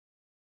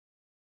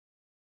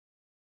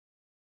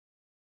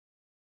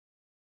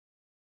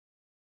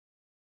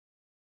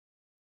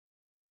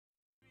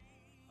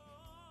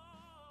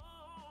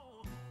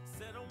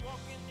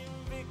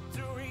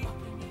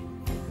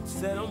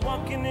Said I'm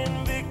walking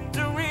in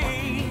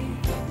victory.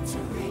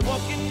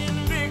 Walking in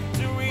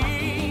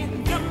victory.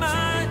 Got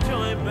my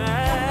joy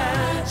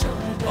back.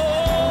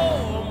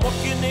 Oh, I'm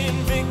walking in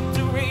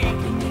victory.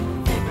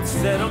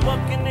 Said I'm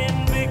walking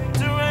in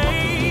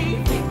victory.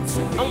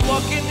 I'm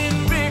walking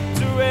in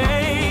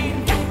victory.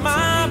 Got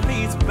my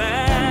peace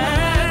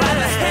back. By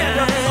the hand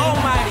of the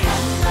Almighty,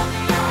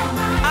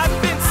 I've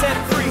been set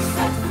free,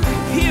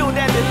 healed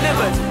and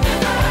delivered.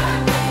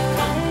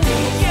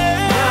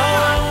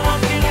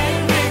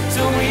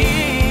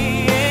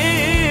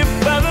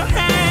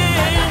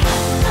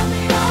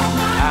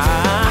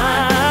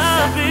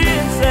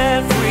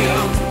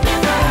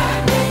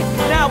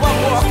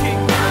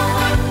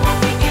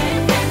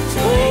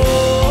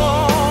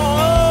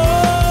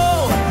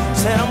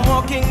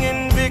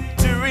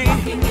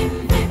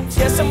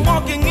 I'm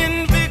walking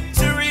in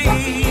victory.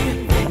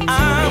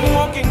 I'm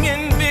walking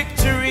in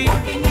victory.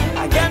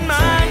 I got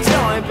my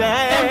joy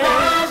back.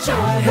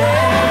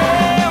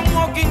 Hey, I'm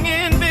walking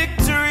in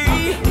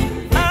victory.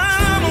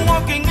 I'm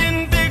walking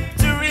in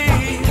victory.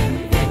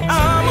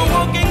 I'm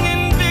walking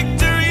in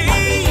victory.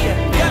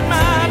 Got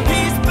my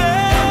peace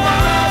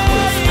back.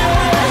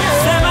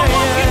 Said I'm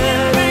walking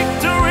in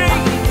victory.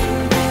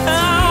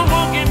 I'm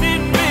walking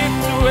in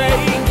victory.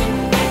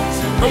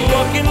 I'm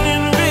walking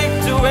in victory.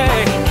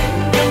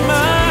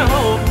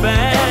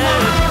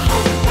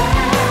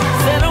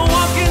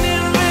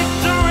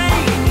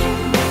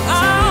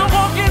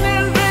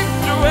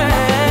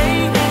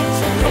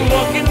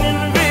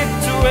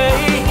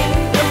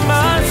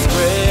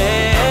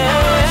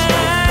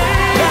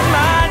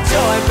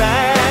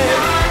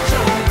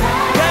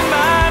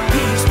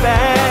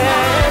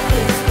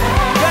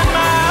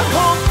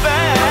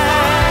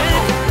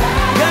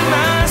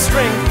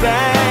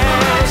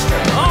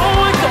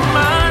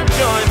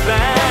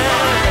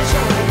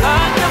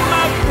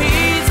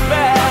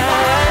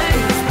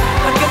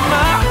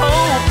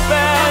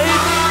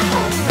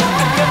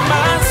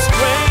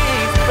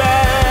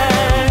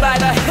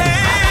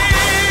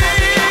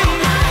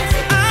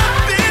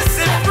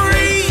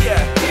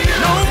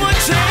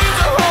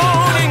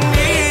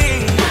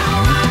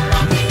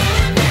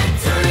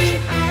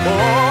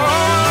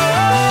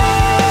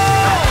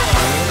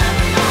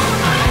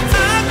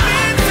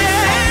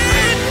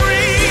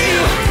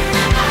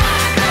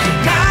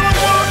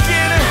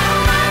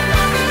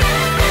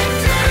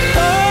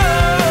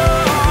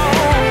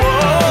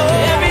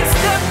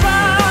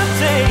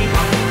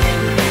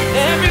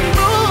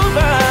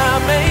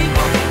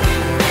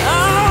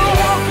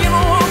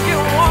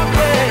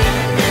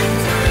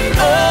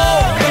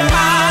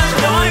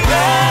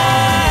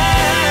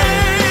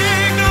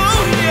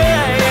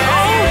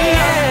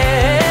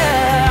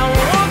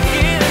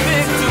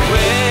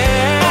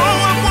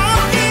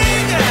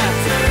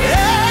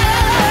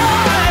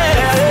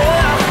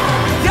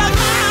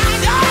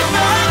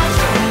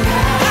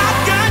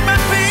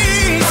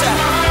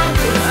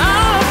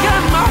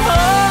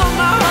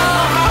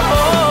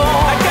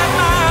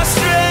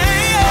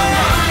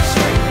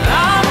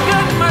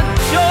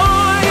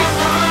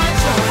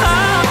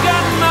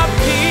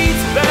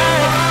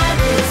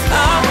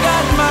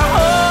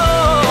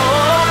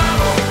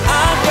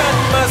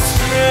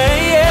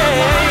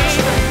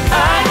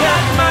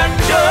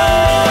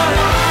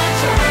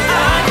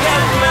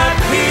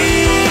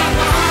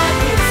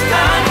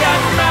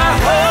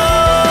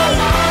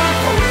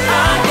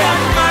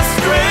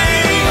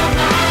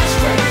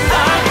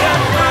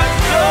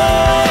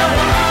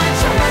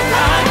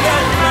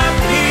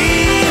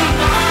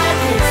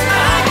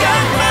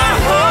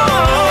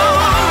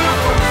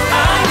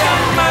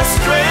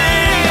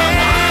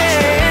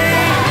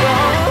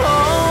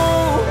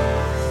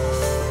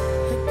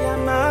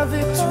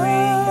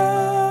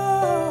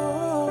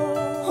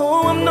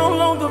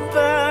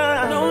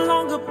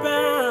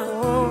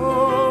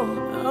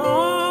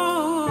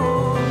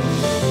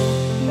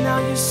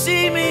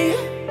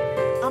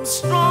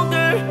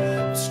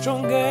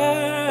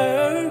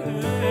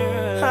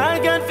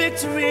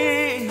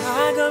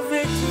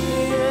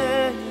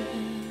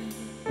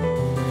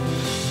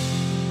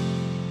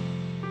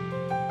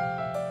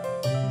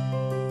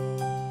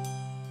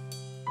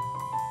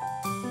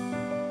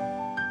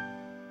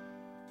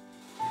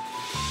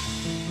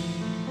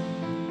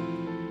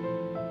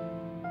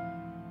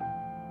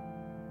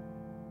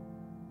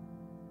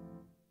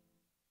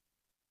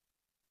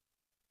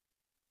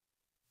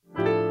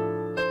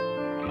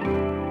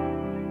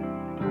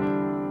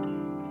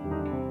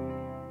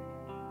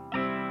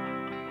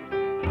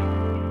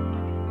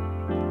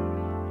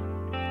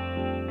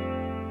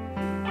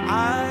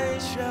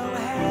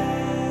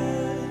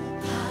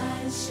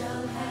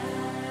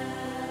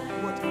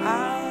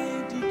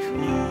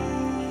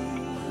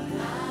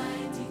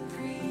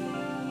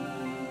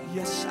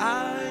 Yes,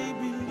 I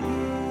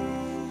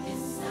believe.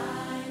 Yes,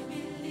 I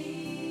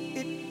believe.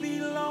 It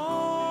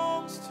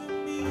belongs to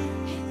me.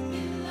 It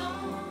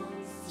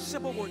belongs.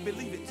 Simple word,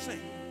 believe it. Sing.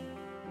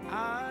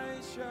 I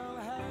shall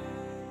have.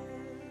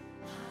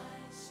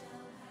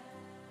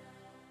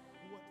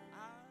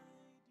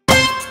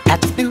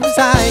 At New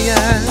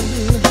Zion,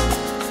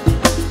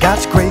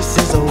 God's grace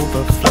is is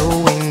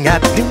overflowing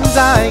at New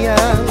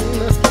Zion.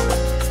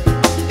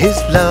 His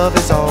love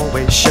is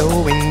always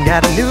showing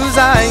at New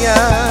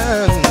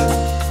Zion.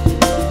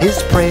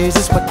 His praise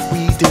is what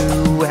we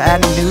do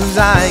at New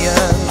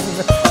Zion.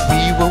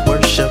 We will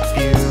worship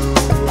you.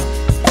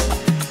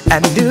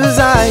 At New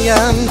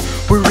Zion,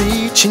 we're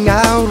reaching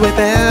out with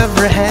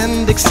every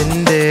hand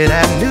extended.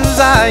 At New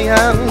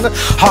Zion,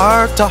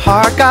 heart to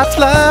heart, God's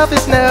love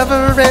is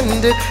never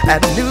ended.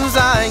 At New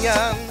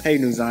Zion. Hey,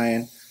 New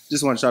Zion.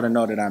 Just want y'all to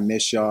know that I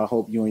miss y'all. I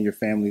hope you and your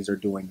families are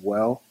doing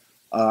well.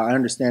 I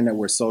understand that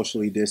we're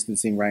socially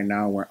distancing right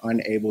now. We're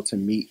unable to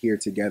meet here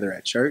together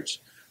at church,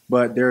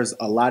 but there's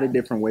a lot of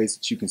different ways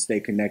that you can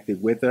stay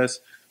connected with us.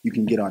 You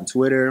can get on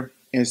Twitter,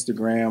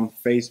 Instagram,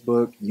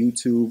 Facebook,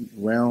 YouTube,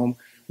 Realm.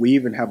 We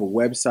even have a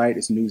website.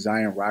 It's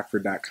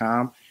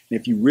Newzionrockford.com. And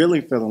if you're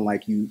really feeling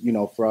like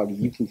froggy,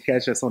 you can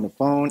catch us on the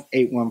phone,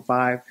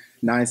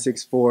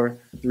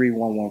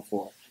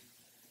 815-964-3114.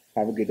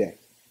 Have a good day.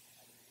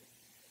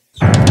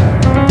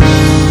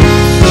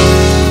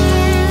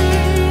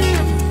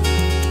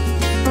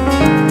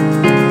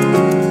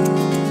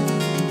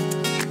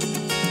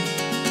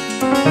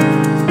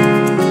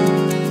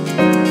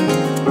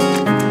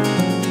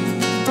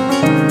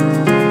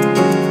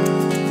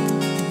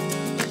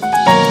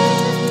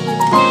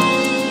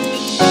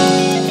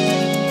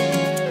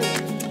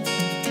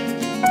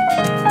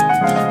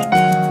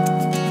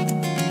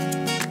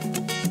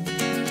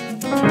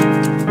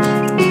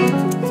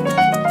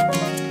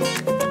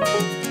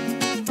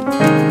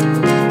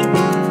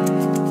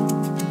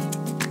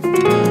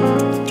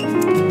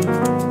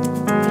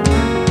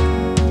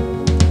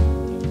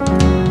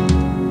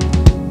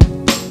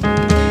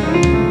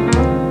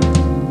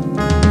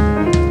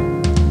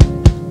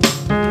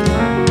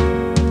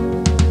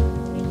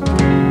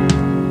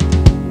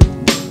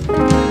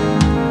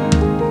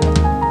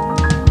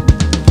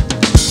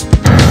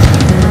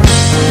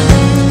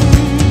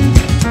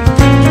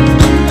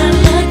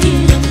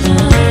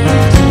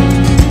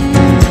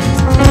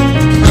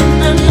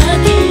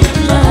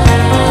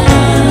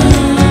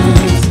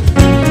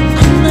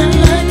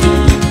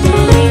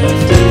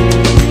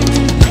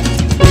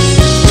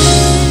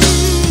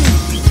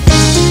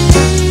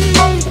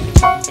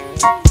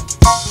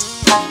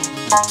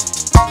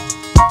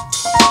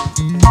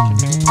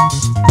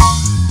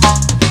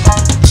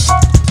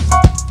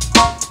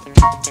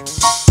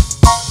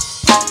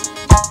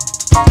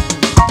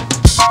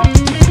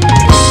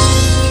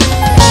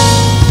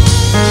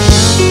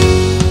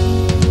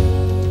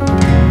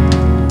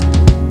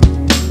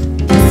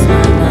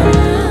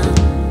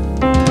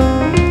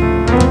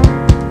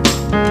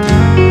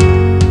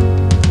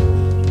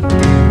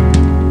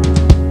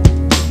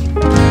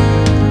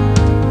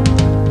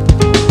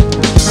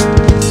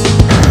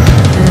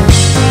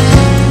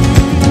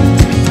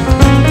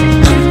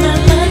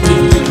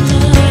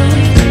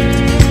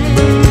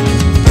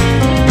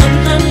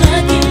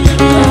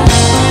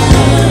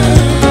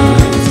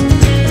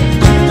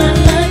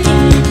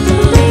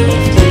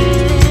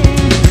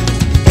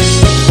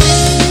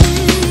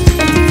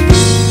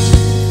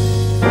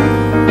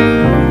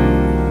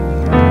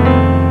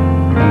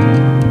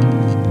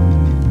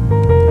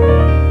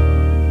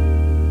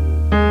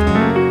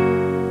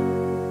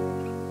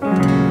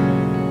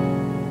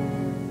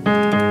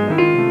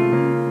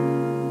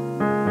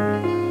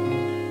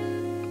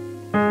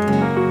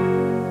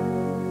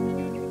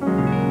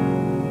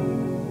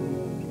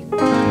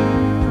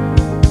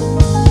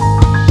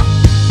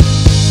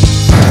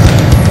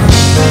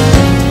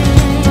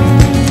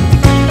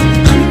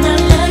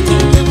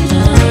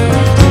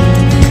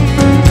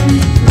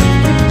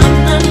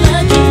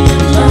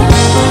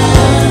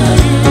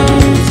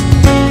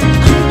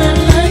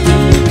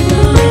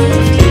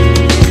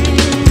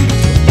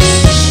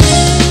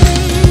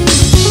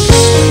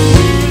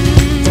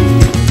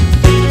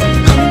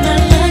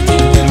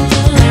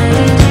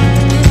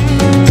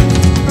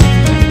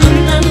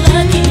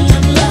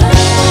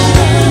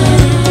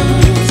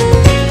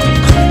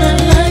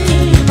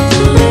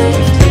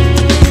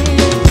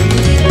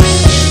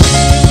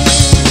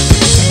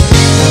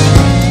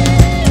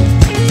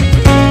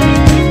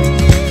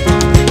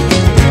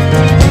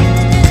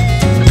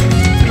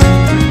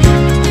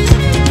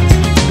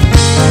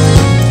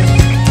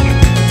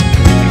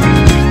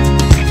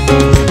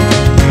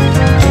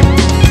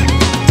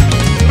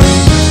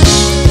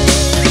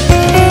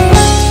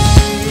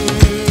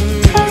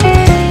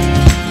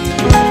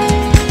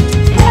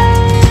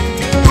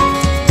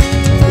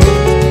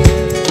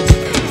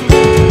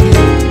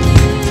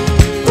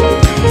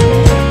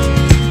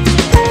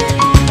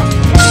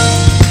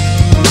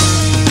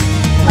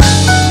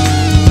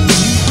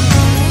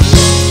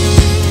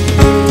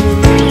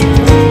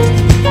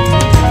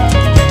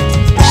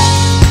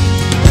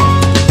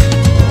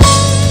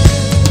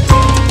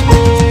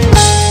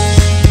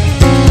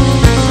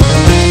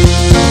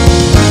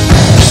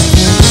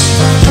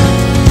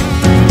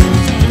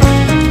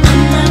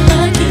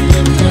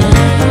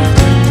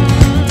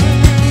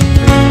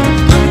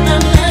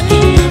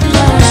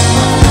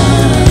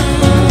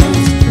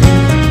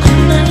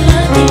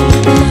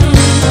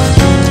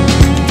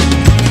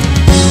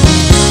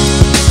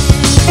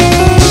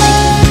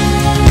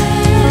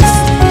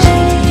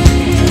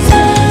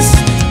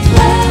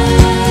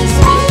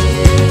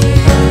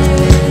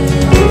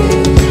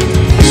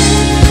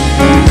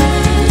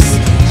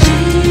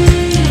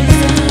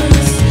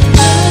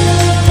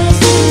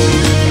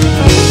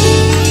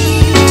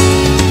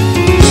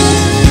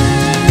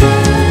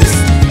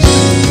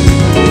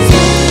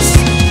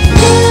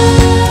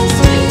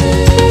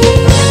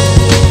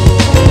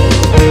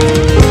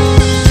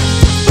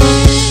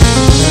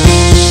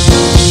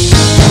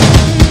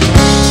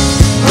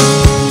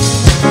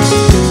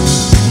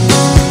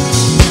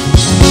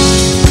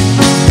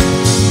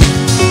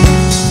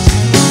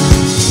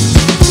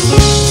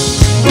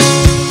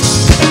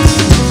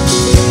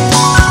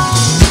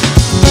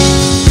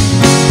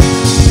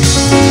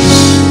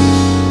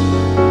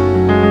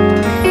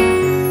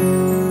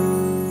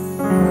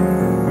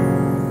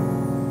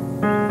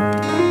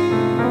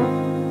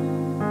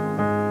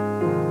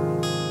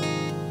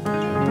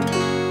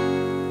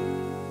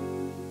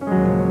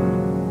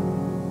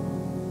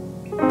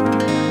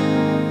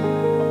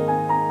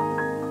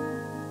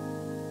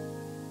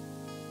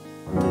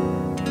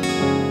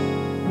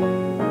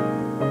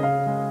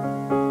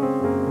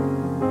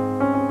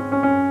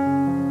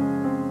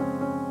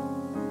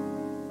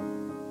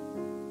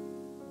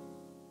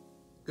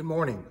 Good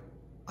morning.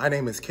 My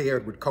name is Pastor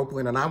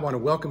Copeland, and I want to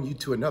welcome you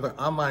to another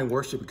online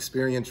worship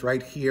experience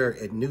right here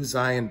at New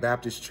Zion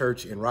Baptist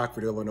Church in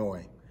Rockford,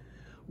 Illinois.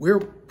 We're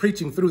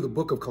preaching through the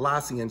book of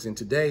Colossians, and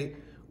today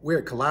we're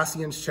at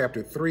Colossians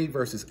chapter 3,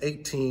 verses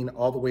 18,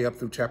 all the way up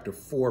through chapter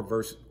 4,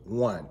 verse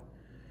 1.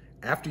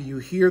 After you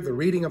hear the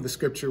reading of the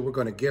scripture, we're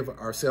going to give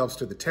ourselves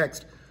to the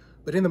text.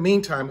 But in the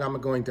meantime,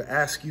 I'm going to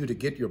ask you to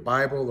get your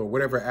Bible or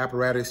whatever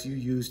apparatus you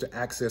use to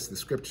access the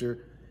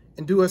scripture,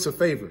 and do us a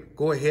favor.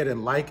 Go ahead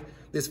and like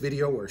this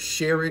video or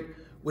share it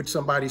with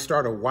somebody,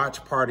 start a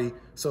watch party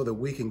so that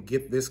we can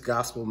get this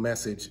gospel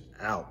message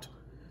out.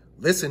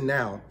 Listen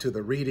now to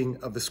the reading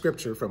of the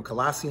scripture from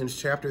Colossians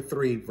chapter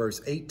 3, verse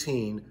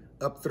 18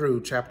 up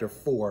through chapter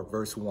 4,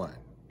 verse 1.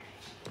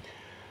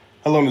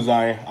 Hello, New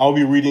Zion. I'll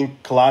be reading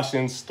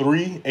Colossians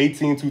 3,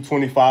 18 to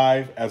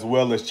 25, as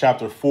well as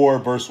chapter 4,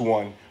 verse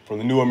 1 from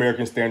the New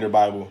American Standard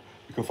Bible.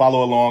 You can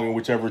follow along in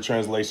whichever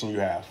translation you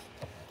have.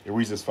 It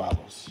reads as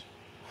follows.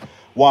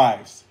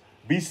 Wives,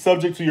 be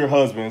subject to your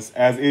husbands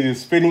as it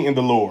is fitting in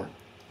the Lord.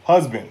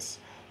 Husbands,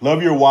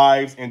 love your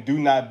wives and do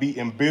not be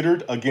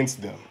embittered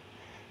against them.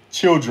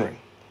 Children,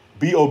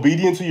 be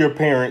obedient to your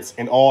parents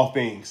in all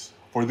things,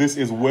 for this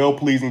is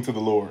well-pleasing to the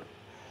Lord.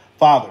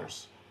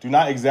 Fathers, do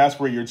not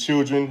exasperate your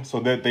children so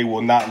that they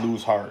will not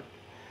lose heart.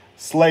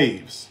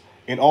 Slaves,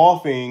 in all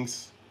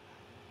things,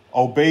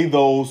 obey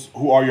those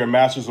who are your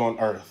masters on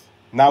earth,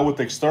 not with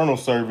external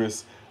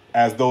service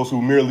as those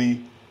who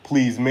merely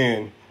please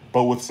men,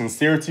 but with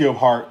sincerity of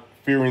heart,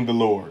 fearing the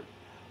Lord.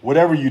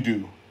 Whatever you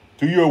do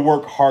your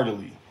work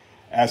heartily,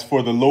 as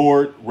for the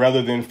Lord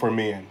rather than for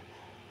men,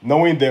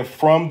 knowing that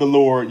from the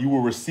Lord you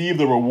will receive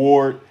the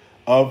reward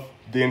of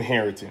the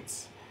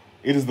inheritance.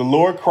 It is the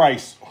Lord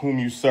Christ whom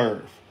you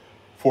serve.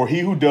 For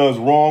he who does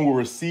wrong will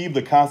receive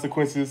the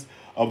consequences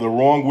of the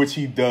wrong which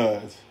he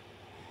does,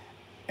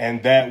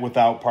 and that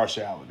without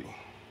partiality.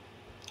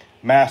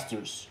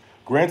 Masters,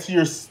 grant to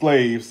your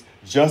slaves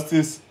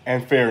justice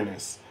and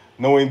fairness,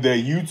 knowing that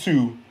you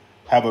too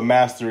have a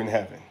master in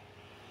heaven.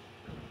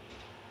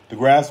 The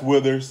grass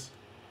withers,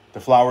 the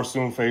flower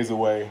soon fades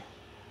away,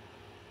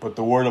 but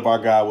the word of our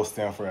God will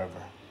stand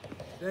forever.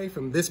 Today,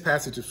 from this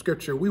passage of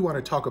scripture, we want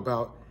to talk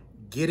about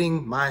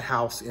getting my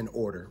house in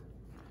order.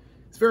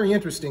 It's very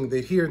interesting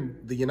that here in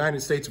the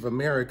United States of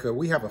America,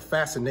 we have a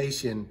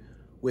fascination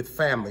with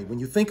family. When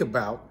you think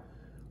about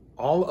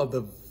all of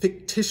the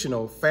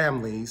fictional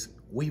families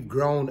we've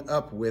grown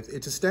up with,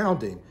 it's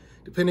astounding.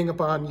 Depending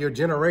upon your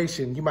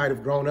generation, you might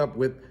have grown up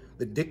with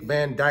the Dick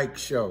Van Dyke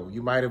Show.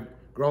 You might have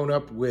grown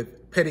up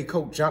with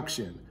Petticoat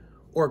Junction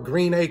or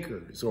Green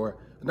Acres, or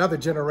another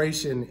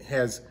generation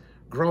has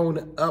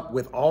grown up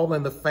with All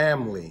in the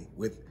Family,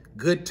 with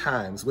Good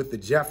Times, with the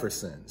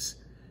Jeffersons.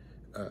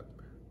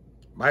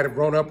 Might have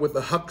grown up with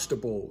the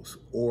Huxtables,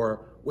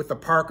 or with the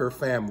Parker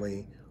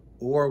family,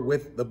 or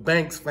with the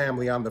Banks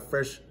family on the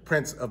Fresh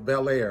Prince of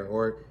Bel-Air,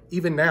 or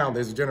even now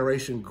there's a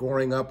generation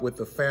growing up with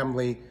the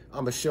family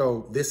on the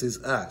show This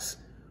Is Us.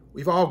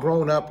 We've all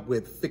grown up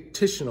with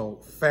fictional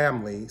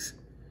families,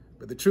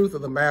 but the truth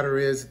of the matter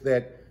is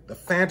that the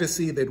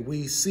fantasy that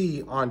we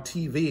see on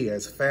TV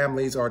as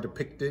families are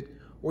depicted,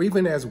 or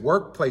even as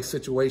workplace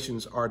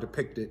situations are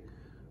depicted,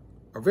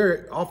 are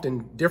very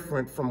often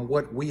different from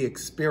what we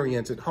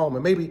experience at home.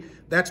 And maybe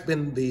that's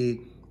been the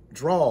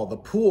draw, the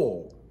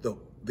pull,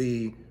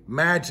 the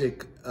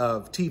magic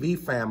of TV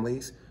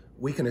families.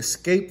 We can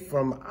escape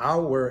from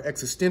our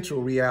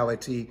existential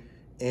reality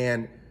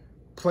and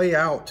play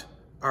out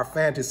our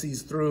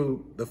fantasies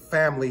through the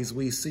families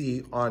we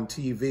see on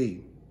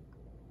TV.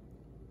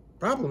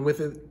 Problem with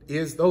it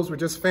is those were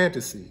just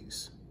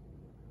fantasies.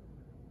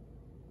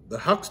 The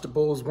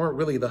Huxtables weren't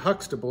really the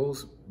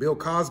Huxtables. Bill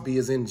Cosby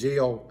is in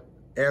jail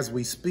as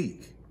we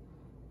speak.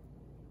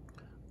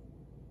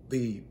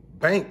 The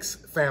Banks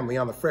family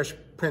on the Fresh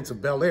Prince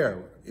of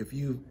Bel-Air, if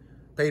you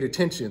paid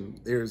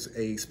attention, there's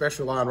a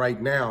special on right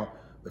now,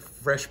 the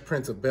Fresh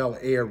Prince of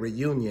Bel-Air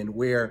reunion,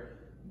 where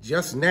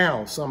just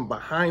now some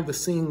behind the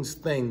scenes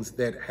things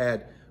that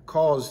had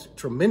caused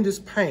tremendous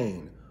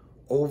pain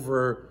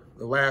over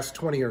the last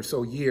 20 or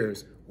so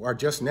years are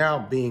just now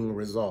being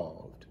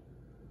resolved.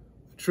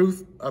 The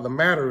truth of the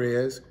matter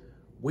is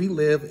we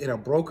live in a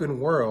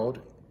broken world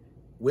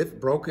with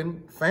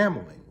broken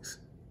families.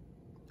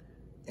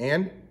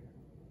 And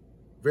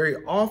very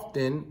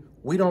often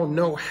we don't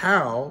know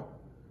how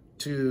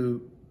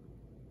to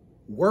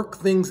work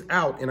things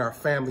out in our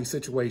family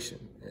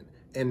situation.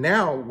 And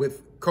now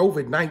with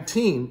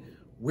COVID-19,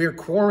 we're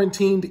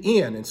quarantined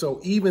in. And so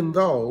even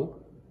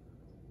though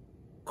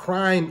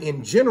crime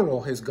in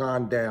general has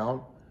gone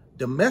down,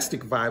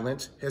 domestic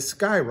violence has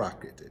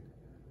skyrocketed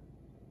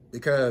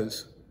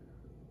because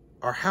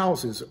our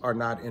houses are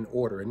not in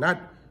order. And not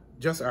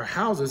just our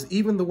houses,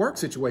 even the work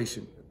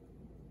situation.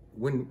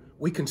 When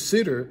we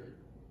consider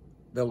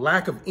the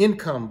lack of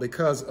income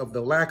because of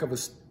the lack of a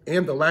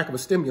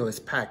stimulus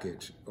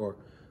package, or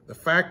the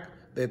fact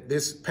that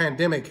this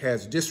pandemic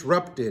has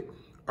disrupted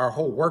our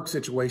whole work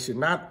situation,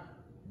 not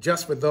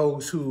just for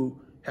those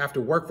who have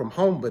to work from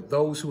home, but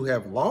those who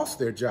have lost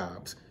their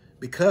jobs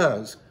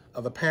because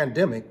of the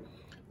pandemic.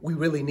 we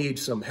really need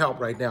some help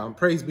right now. And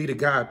praise be to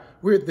God,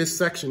 we're at this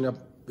section of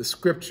the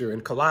scripture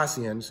in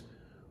Colossians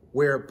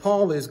where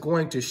Paul is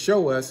going to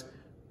show us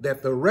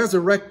that the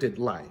resurrected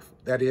life,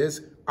 that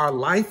is, our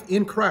life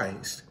in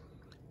Christ,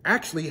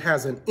 actually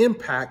has an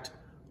impact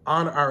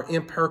on our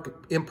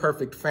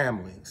imperfect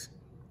families.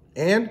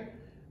 And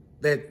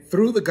that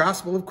through the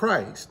gospel of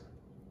Christ,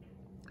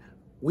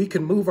 we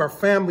can move our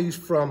families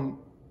from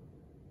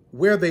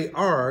where they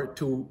are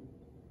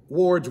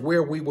towards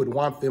where we would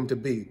want them to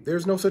be.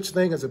 There's no such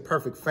thing as a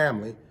perfect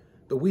family,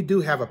 but we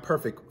do have a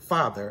perfect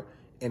Father,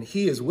 and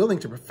he is willing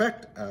to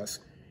perfect us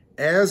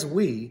as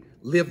we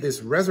live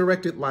this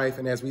resurrected life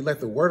and as we let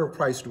the word of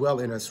Christ dwell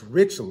in us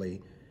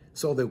richly,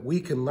 so that we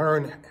can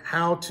learn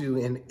how to,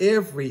 in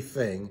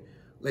everything,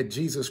 let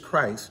Jesus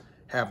Christ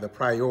have the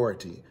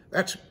priority.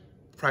 That's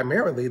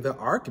primarily the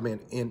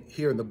argument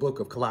here in the book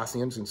of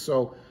Colossians. And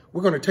so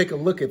we're going to take a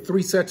look at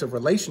three sets of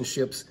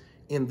relationships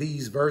in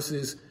these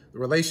verses: the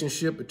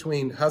relationship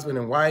between husband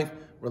and wife,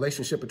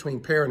 relationship between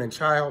parent and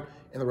child,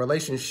 and the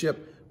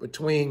relationship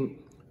between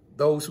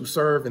those who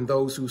serve and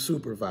those who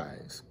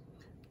supervise.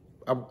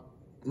 I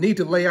need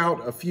to lay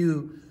out a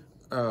few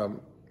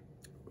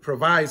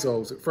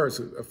provisos at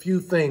first, a few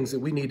things that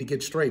we need to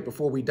get straight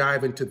before we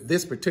dive into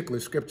this particular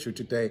scripture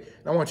today.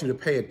 And I want you to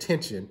pay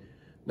attention.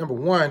 Number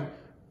one,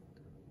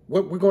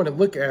 what we're going to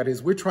look at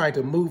is we're trying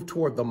to move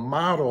toward the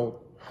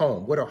model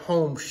home, what a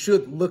home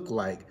should look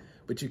like.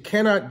 But you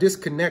cannot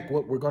disconnect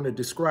what we're going to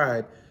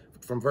describe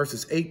from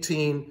verses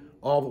 18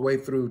 all the way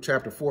through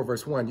chapter 4,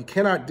 verse 1. You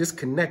cannot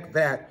disconnect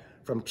that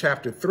from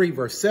chapter 3,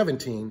 verse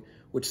 17,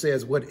 which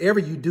says, whatever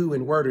you do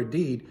in word or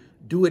deed,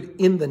 do it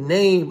in the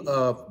name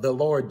of the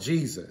Lord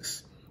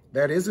Jesus.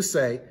 That is to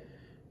say,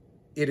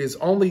 it is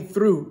only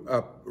through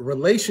a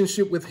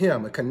relationship with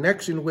him, a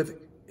connection with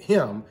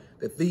him,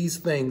 that these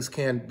things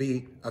can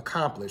be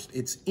accomplished.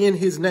 It's in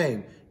his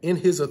name, in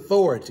his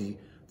authority,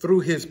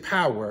 through his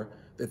power,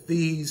 that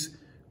these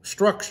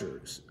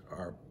structures,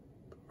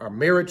 our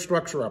marriage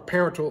structure, our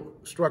parental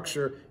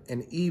structure,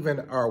 and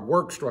even our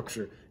work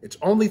structure, it's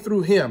only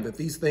through him that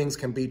these things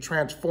can be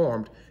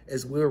transformed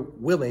as we're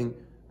willing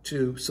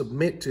to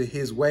submit to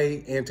his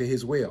way and to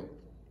his will.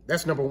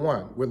 That's number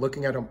one. We're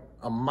looking at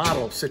a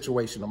model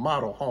situation, a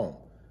model home.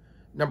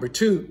 Number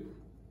two,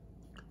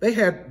 they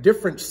had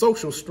different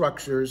social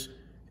structures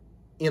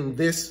in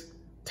this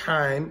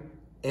time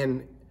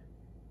and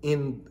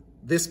in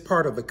this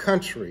part of the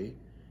country.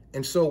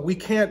 And so we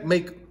can't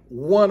make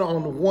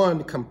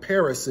one-on-one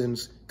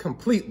comparisons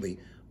completely.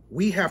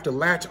 We have to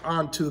latch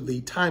on to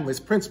the timeless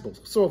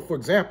principles. So, for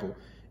example,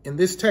 in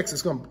this text,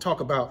 it's going to talk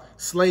about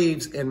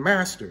slaves and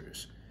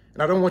masters.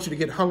 And I don't want you to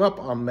get hung up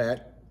on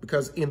that,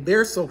 because in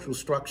their social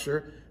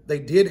structure, they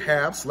did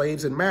have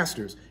slaves and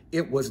masters.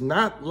 It was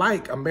not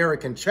like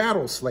American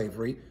chattel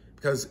slavery,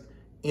 because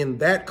in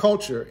that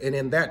culture and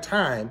in that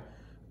time,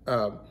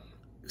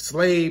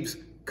 slaves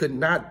could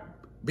not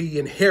be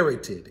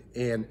inherited,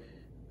 and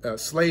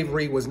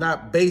slavery was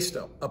not based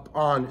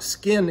upon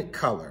skin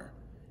color,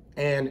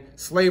 and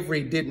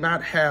slavery did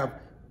not have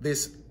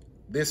this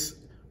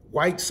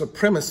white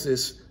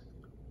supremacist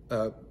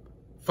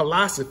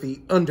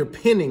philosophy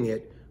underpinning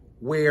it,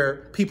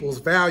 where people's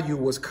value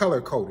was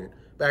color-coded.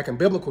 Back in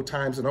biblical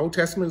times, in the Old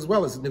Testament as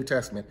well as the New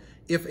Testament,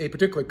 if a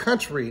particular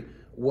country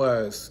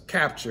was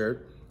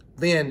captured,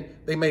 then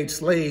they made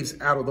slaves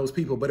out of those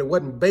people, but it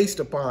wasn't based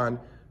upon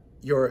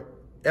your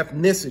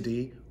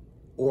ethnicity,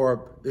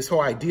 or this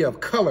whole idea of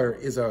color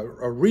is a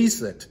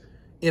recent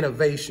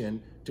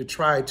innovation to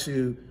try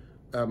to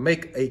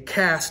make a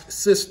caste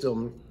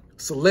system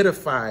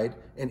solidified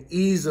and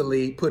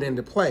easily put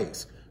into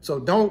place. So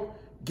don't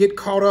get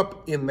caught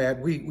up in that.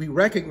 We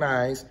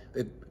recognize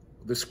that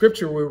the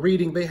scripture we're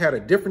reading, they had a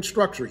different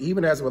structure,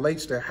 even as it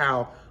relates to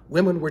how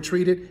women were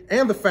treated,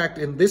 and the fact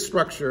in this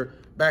structure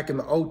back in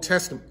the Old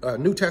Testament,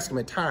 New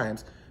Testament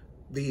times,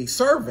 the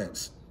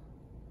servants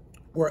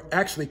were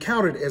actually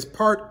counted as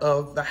part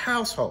of the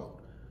household.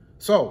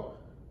 So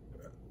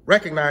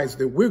recognize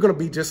that we're going to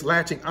be just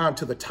latching on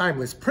to the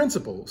timeless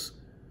principles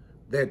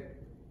that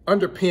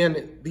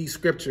underpin these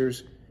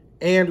scriptures,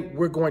 and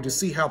we're going to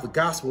see how the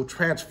gospel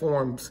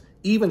transforms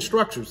even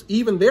structures.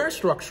 Even their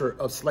structure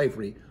of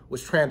slavery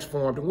was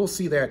transformed, and we'll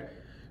see that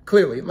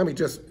clearly. Let me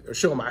just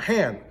show my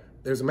hand.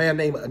 There's a man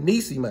named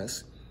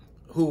Onesimus,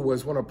 who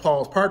was one of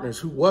Paul's partners,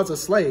 who was a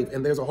slave,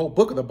 and there's a whole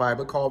book of the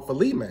Bible called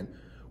Philemon,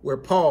 where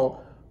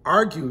Paul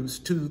argues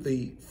to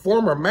the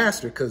former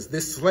master, because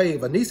this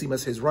slave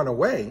Onesimus has run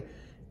away,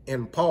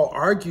 and Paul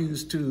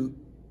argues to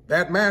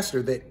that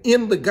master that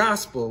in the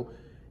gospel,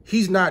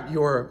 he's not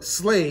your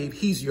slave,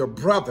 he's your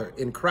brother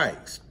in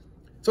Christ.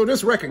 So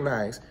just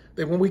recognize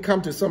that when we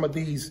come to some of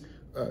these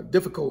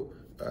difficult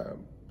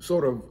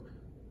sort of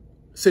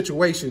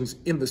situations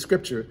in the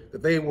scripture,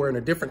 that they were in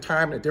a different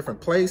time, in a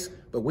different place,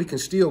 but we can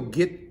still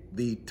get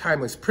the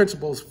timeless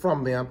principles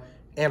from them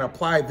and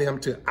apply them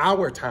to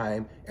our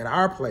time and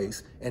our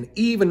place. And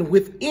even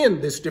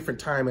within this different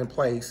time and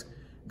place,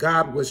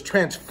 God was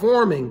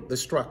transforming the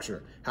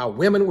structure, how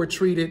women were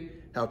treated,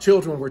 how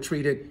children were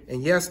treated,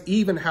 and yes,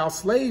 even how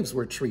slaves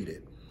were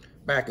treated.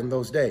 back in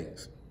those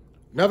days.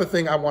 Another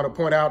thing I want to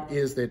point out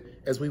is that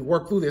as we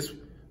work through this,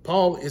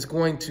 Paul is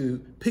going to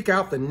pick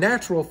out the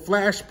natural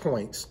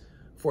flashpoints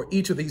for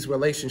each of these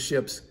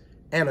relationships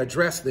and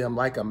address them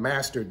like a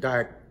master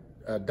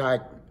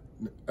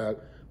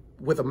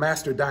with a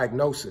master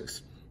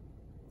diagnosis.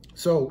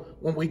 So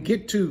when we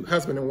get to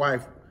husband and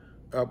wife,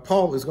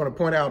 Paul is going to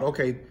point out,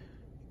 okay,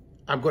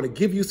 I'm going to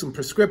give you some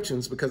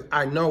prescriptions because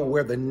I know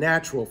where the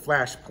natural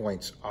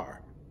flashpoints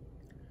are.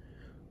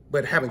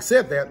 But having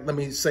said that, let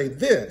me say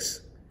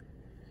this.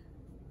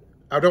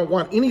 I don't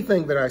want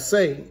anything that I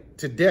say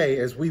today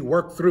as we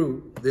work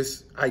through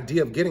this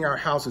idea of getting our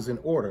houses in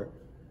order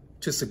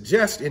to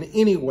suggest in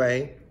any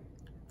way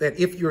that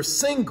if you're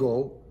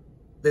single,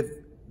 that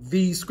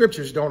these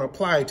scriptures don't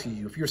apply to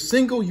you. If you're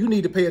single, you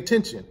need to pay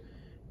attention,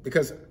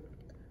 because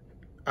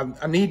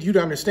I need you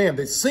to understand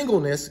that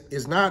singleness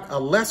is not a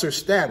lesser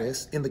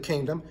status in the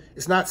kingdom.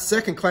 It's not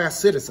second-class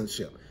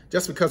citizenship.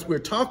 Just because we're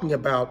talking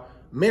about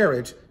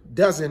marriage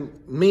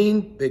doesn't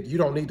mean that you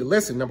don't need to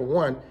listen, number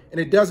one, and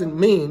it doesn't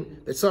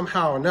mean that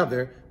somehow or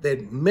another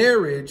that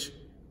marriage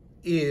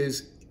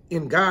is,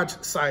 in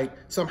God's sight,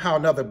 somehow or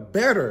another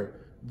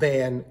better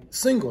than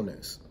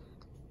singleness.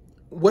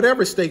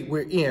 Whatever state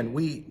we're in,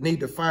 we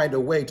need to find a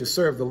way to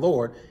serve the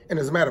Lord. And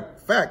as a matter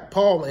of fact,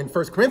 Paul in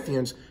 1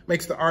 Corinthians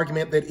makes the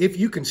argument that if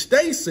you can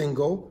stay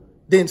single,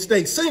 then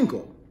stay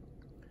single.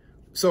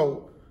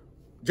 So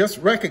just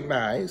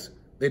recognize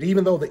that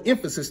even though the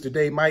emphasis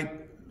today might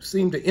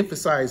seem to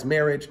emphasize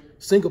marriage,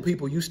 single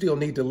people, you still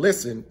need to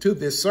listen to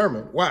this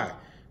sermon. Why?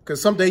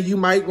 Because someday you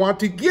might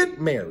want to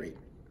get married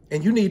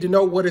and you need to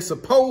know what it's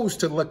supposed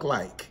to look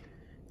like.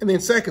 And then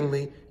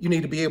secondly, you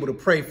need to be able to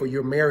pray for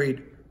your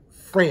married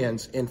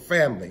friends and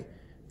family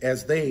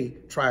as they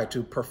try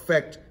to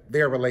perfect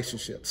their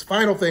relationships.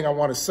 Final thing I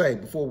want to say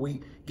before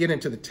we get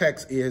into the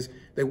text is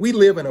that we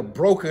live in a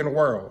broken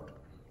world.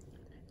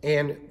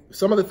 And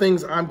some of the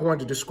things I'm going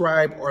to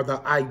describe are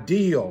the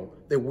ideal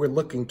that we're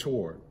looking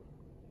toward.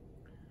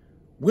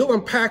 We'll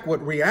unpack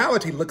what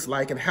reality looks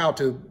like and how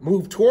to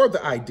move toward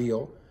the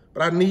ideal,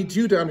 but I need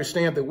you to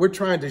understand that we're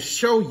trying to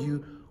show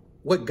you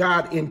what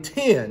God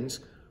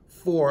intends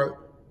for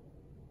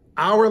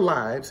our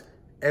lives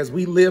as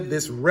we live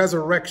this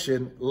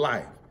resurrection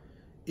life.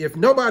 If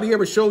nobody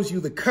ever shows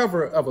you the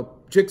cover of a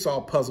jigsaw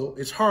puzzle,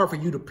 it's hard for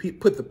you to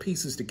put the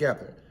pieces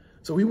together.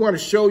 So we want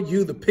to show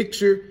you the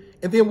picture,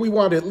 and then we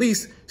want to at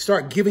least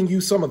start giving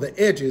you some of the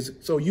edges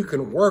so you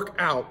can work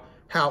out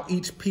how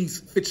each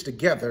piece fits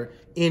together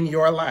in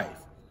your life.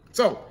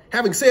 So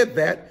having said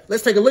that,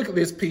 let's take a look at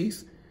this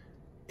piece.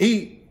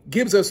 He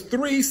gives us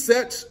 3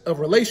 sets of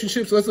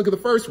relationships. Let's look at the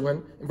first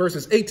one. In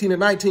verses 18 and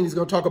 19, he's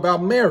going to talk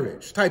about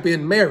marriage. Type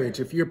in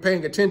marriage. If you're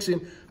paying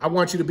attention, I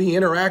want you to be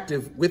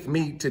interactive with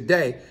me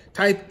today.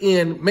 Type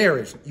in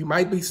marriage. You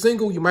might be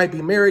single, you might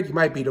be married, you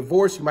might be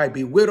divorced, you might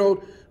be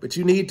widowed, but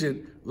you need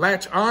to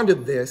latch onto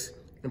this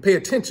and pay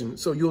attention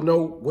so you'll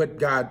know what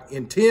God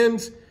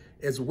intends,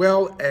 as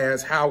well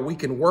as how we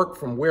can work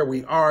from where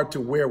we are to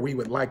where we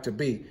would like to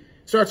be.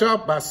 Starts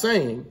out by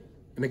saying,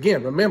 and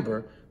again,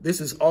 remember,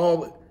 this is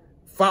all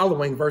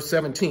following verse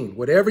 17.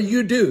 Whatever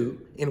you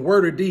do in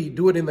word or deed,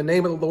 do it in the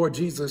name of the Lord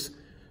Jesus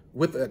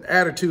with an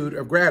attitude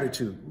of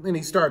gratitude. Then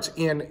he starts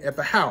in at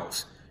the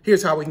house.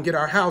 Here's how we can get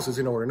our houses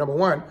in order. Number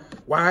 1,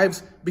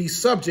 wives, be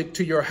subject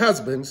to your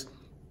husbands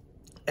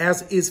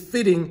as is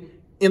fitting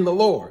in the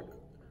Lord.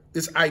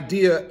 This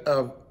idea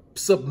of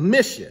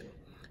submission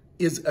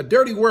is a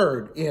dirty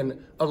word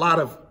in a lot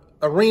of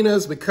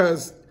arenas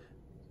because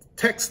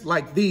texts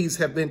like these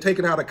have been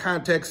taken out of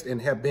context and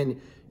have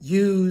been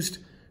used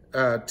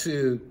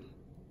to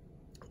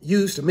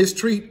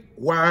mistreat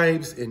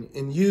wives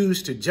and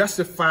used to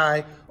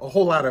justify a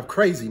whole lot of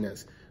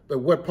craziness. But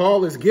what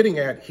Paul is getting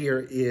at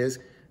here is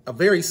a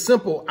very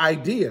simple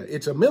idea.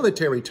 It's a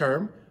military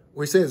term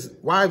where he says,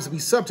 wives be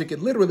subject.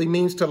 It literally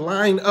means to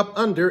line up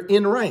under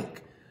in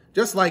rank.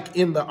 Just like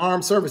in the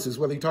armed services,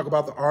 whether you talk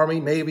about the Army,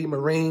 Navy,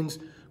 Marines,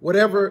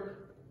 whatever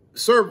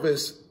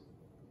service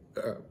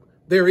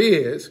there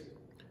is,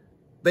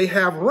 they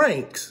have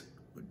ranks,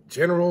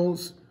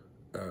 generals,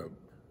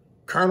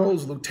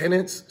 colonels,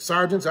 lieutenants,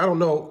 sergeants. I don't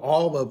know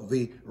all of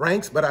the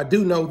ranks, but I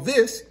do know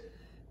this,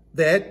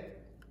 that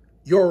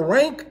your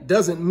rank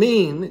doesn't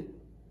mean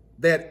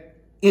that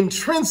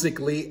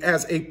intrinsically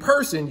as a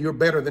person you're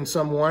better than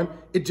someone.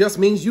 It just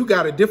means you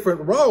got a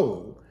different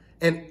role.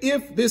 And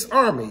if this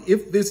Army,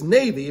 if this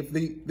Navy, if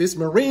this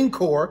Marine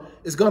Corps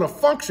is going to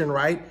function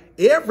right,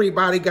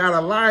 everybody got to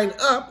line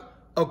up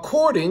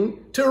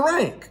according to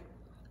rank.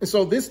 And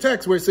so this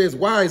text where it says,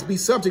 wives, be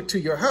subject to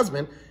your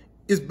husband,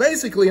 is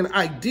basically an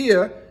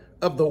idea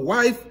of the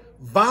wife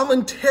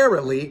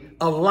voluntarily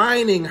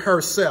aligning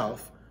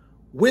herself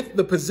with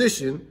the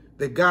position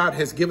that God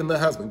has given the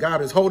husband.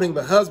 God is holding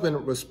the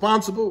husband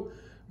responsible.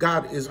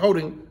 God is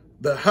holding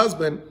the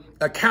husband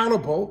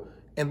accountable.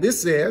 And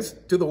this says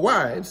to the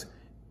wives,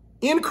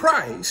 in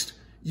Christ,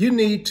 you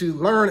need to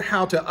learn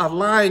how to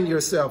align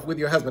yourself with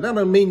your husband. That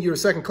doesn't mean you're a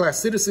second-class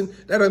citizen.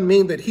 That doesn't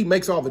mean that he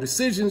makes all the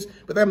decisions,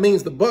 but that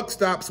means the buck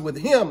stops with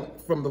him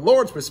from the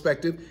Lord's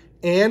perspective.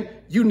 and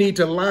you need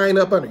to line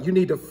up under. You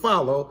need to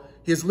follow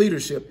his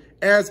leadership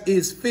as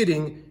is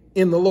fitting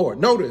in the Lord.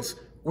 Notice,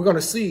 we're going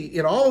to see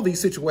in all of these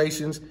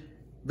situations,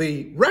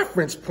 the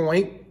reference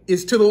point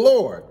is to the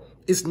Lord.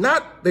 It's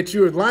not that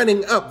you're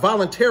lining up,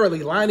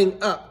 voluntarily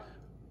lining up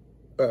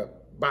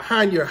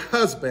behind your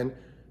husband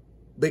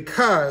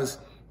because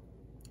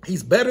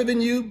he's better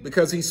than you,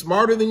 because he's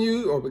smarter than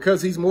you, or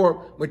because he's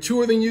more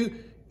mature than you.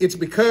 It's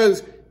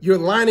because you're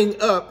lining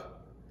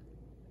up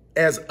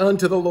as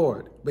unto the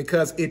Lord,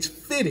 because it's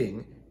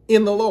fitting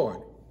in the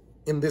Lord.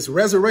 In this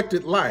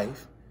resurrected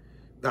life,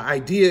 the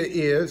idea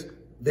is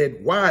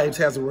that wives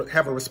have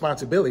a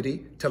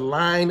responsibility to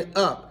line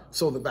up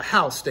so that the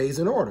house stays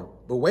in order.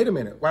 But wait a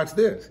minute, watch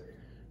this.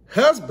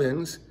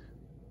 Husbands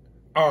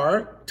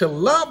are to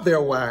love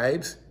their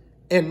wives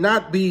and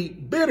not be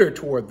bitter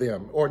toward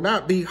them or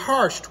not be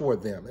harsh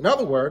toward them. In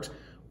other words,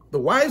 the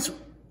wife's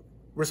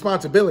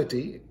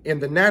responsibility in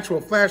the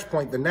natural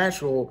flashpoint, the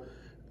natural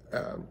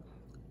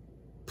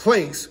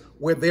place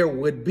where there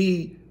would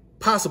be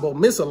possible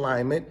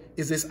misalignment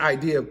is this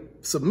idea of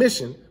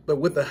submission. But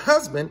with the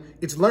husband,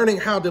 it's learning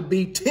how to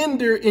be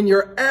tender in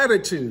your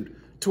attitude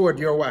toward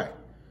your wife.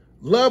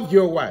 Love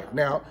your wife.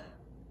 Now,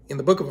 in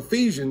the book of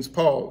Ephesians,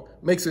 Paul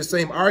makes the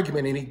same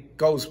argument, and he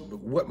goes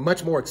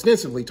much more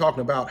extensively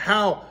talking about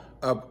how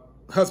a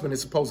husband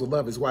is supposed to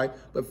love his wife.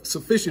 But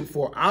sufficient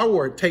for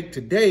our take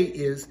today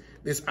is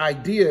this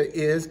idea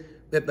is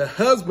that the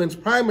husband's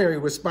primary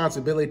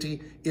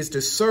responsibility is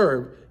to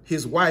serve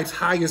his wife's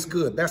highest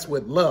good. That's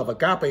what love,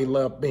 agape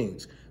love,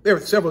 means. There are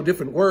several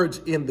different words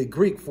in the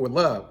Greek for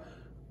love.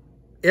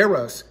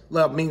 Eros,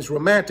 love, means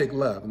romantic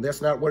love, and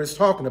that's not what it's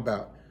talking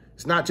about.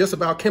 It's not just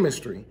about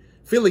chemistry.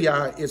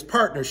 Philia is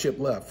partnership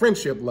love,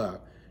 friendship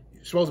love.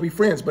 You're supposed to be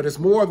friends, but it's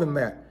more than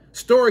that.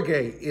 Storge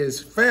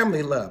is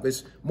family love.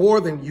 It's more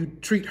than you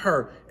treat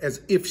her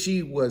as if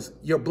she was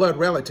your blood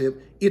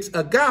relative. It's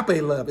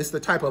agape love. It's the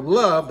type of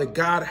love that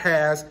God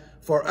has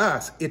for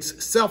us.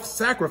 It's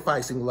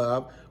self-sacrificing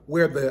love,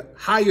 where the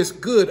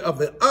highest good of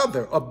the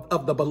other,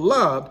 of the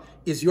beloved,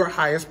 is your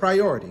highest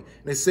priority.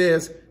 And it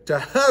says to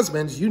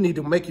husbands, you need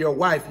to make your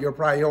wife your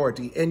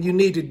priority, and you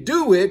need to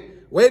do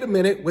it, wait a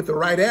minute, with the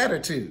right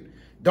attitude.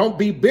 Don't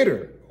be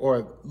bitter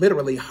or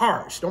literally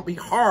harsh. Don't be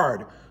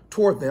hard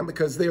toward them,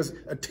 because there's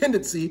a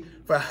tendency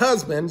for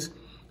husbands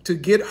to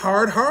get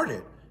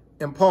hard-hearted.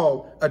 And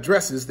Paul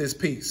addresses this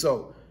piece.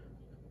 So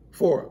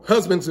for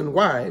husbands and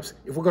wives,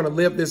 if we're going to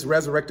live this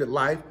resurrected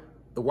life,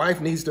 the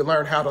wife needs to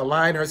learn how to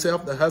align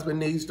herself. The husband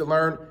needs to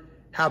learn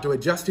how to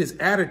adjust his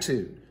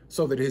attitude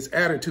so that his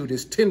attitude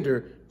is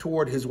tender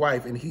toward his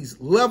wife and he's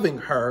loving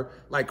her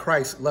like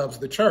Christ loves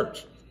the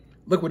church.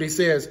 Look what he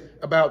says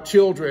about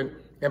children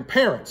and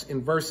parents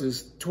in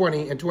verses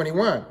 20 and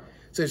 21. It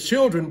says,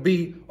 children,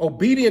 be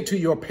obedient to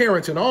your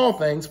parents in all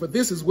things, for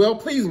this is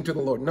well-pleasing to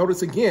the Lord.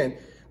 Notice again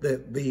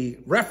that the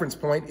reference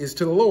point is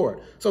to the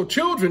Lord. So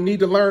children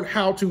need to learn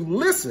how to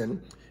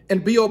listen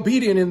and be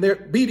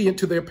obedient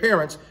to their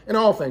parents in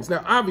all things.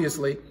 Now,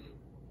 obviously,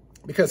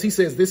 because he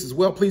says this is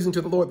well-pleasing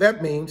to the Lord,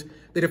 that means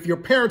that if your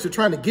parents are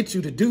trying to get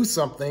you to do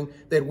something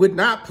that would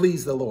not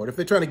please the Lord, if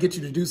they're trying to get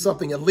you to do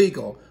something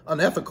illegal,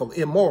 unethical,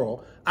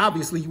 immoral,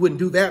 obviously you wouldn't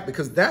do that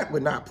because that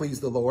would not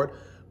please the Lord.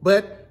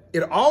 But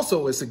it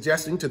also is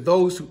suggesting to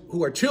those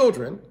who are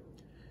children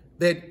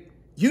that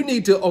you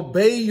need to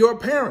obey your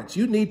parents.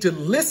 You need to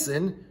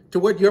listen to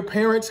what your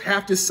parents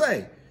have to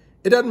say.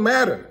 It doesn't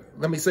matter.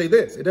 Let me say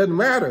this. It doesn't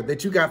matter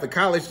that you got the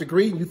college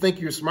degree and you think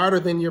you're smarter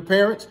than your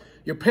parents.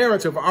 Your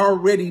parents have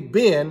already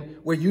been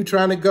where you're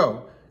trying to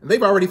go, and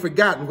they've already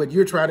forgotten what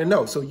you're trying to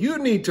know. So you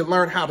need to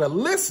learn how to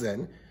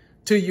listen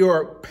to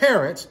your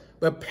parents,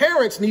 but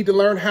parents need to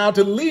learn how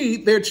to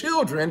lead their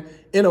children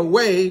in a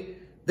way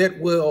that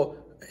will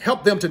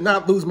help them to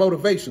not lose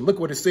motivation. Look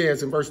what it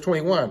says in verse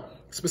 21,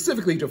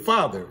 specifically to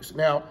fathers.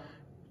 Now,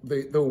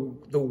 the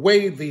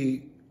way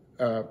the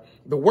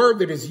word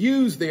that is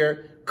used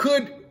there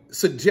could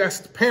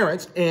suggest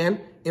parents, and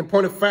in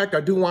point of fact,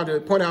 I do want to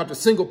point out to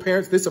single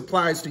parents, this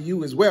applies to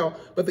you as well,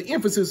 but the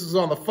emphasis is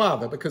on the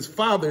father, because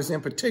fathers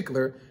in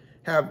particular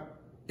have,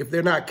 if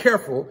they're not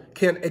careful,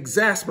 can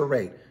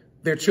exasperate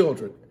their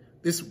children.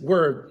 This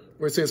word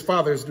where it says,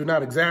 fathers, do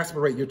not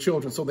exasperate your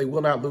children so they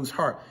will not lose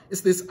heart.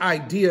 It's this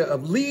idea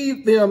of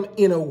lead them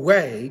in a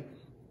way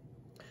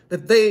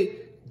that they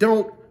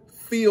don't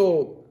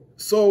feel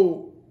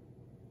so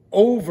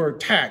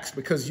overtaxed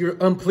because you're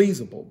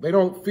unpleasable. They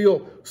don't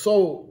feel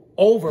so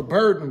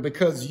overburdened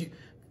because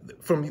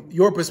from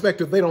your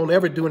perspective, they don't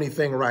ever do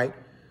anything right.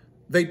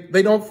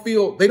 They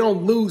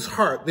don't lose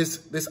heart.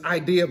 This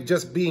idea of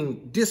just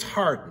being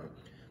disheartened.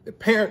 The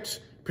parents,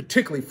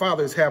 particularly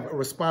fathers, have a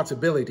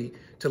responsibility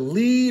to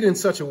lead in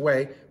such a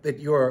way that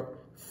your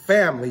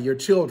family, your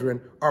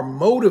children, are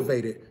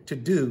motivated to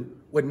do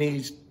what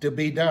needs to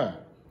be done.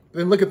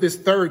 Then look at this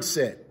third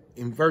set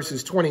in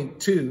verses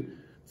 22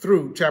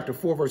 through chapter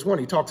 4, verse 1.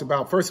 He talks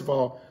about, first of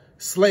all,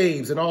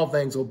 slaves in all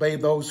things obey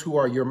those who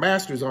are your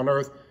masters on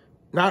earth,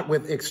 not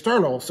with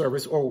external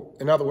service, or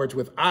in other words,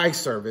 with eye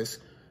service,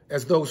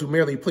 as those who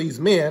merely please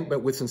men,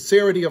 but with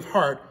sincerity of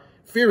heart,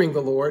 fearing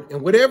the Lord.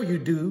 And whatever you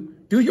do,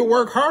 do your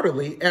work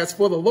heartily as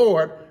for the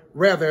Lord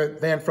rather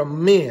than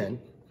from men.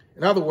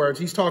 In other words,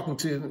 he's talking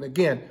to, and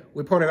again,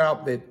 we pointed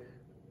out that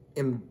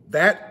in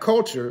that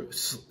culture,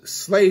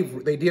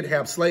 they did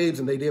have slaves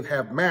and they did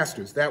have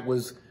masters. That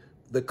was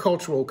the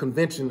cultural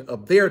convention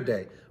of their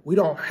day. We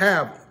don't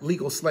have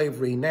legal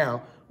slavery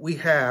now. We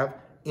have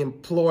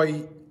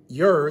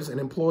employers and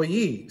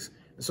employees.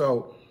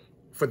 So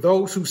for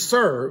those who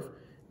serve,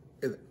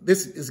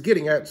 this is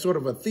getting at sort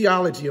of a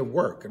theology of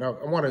work. And I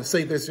want to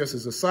say this just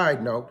as a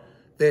side note,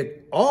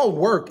 that all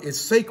work is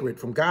sacred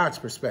from God's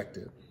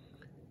perspective.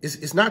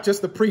 It's not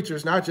just the preacher,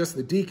 it's not just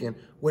the deacon.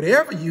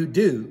 Whatever you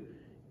do,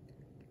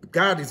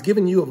 God has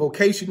given you a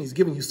vocation, he's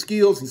given you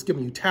skills, he's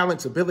given you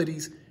talents,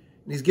 abilities,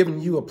 and he's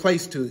given you a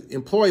place to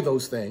employ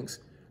those things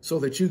so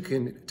that you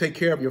can take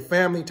care of your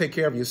family, take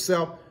care of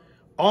yourself.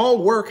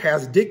 All work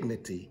has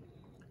dignity,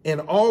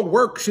 and all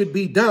work should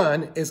be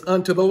done as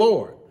unto the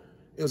Lord.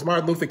 It was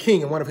Martin Luther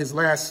King in one of his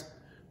last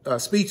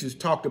speeches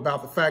talked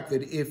about the fact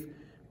that if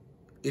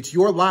it's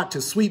your lot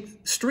to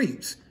sweep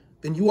streets,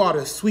 then you ought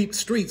to sweep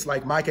streets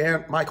like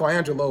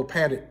Michelangelo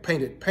painted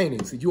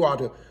paintings. That you ought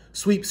to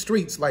sweep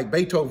streets like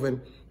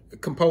Beethoven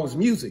composed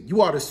music.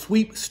 You ought to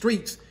sweep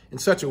streets in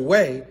such a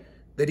way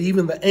that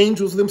even the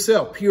angels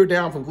themselves peer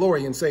down from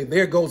glory and say,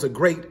 there goes a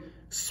great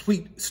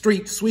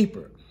street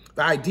sweeper.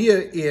 The idea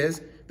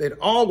is that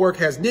all work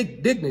has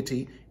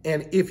dignity,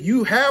 and if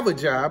you have a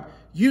job,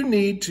 you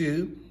need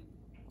to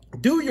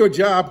do your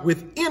job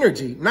with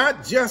energy,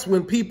 not just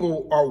when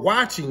people are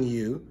watching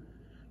you,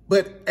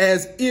 but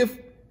as if,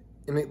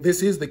 and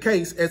this is the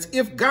case, as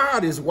if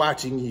God is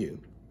watching you,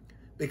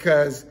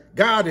 because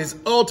God is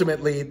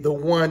ultimately the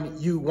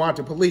one you want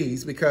to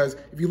please. Because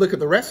if you look at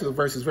the rest of the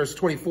verses, verses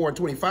 24 and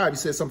 25, he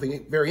says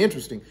something very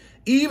interesting.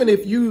 Even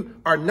if you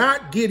are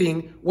not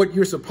getting what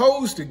you're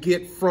supposed to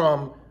get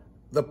from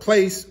the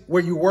place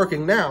where you're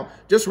working now,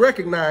 just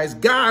recognize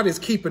God is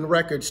keeping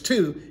records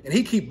too, and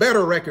he keeps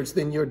better records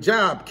than your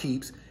job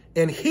keeps,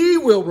 and he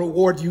will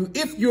reward you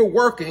if you're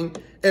working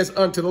as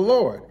unto the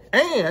Lord.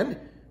 And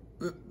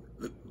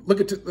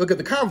look at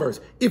the converse.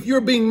 If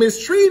you're being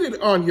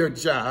mistreated on your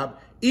job,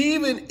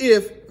 even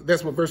if,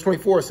 that's what verse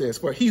 24 says,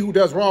 for he who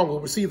does wrong will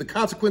receive the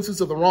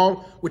consequences of the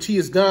wrong which he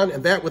has done,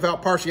 and that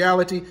without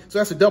partiality. So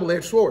that's a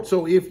double-edged sword.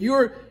 So if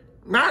you're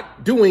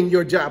not doing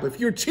your job, if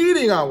you're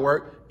cheating on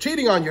work,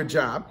 cheating on your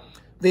job,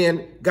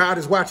 then God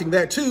is watching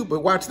that too.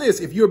 But watch this.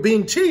 If you're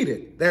being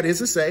cheated, that is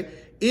to say,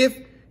 if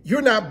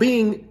you're not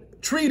being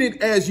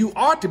treated as you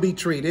ought to be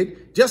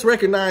treated, just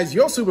recognize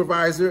your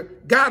supervisor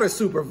got a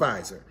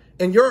supervisor.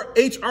 And your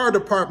HR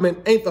department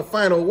ain't the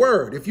final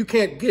word. If you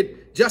can't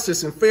get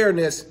justice and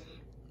fairness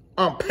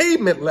on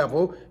pavement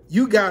level,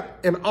 you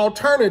got an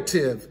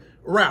alternative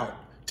route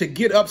to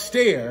get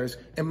upstairs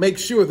and make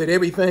sure that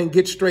everything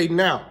gets straightened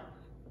out.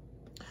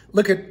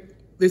 Look at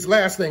this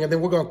last thing, and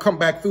then we're going to come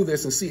back through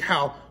this and see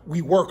how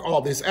we work all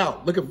this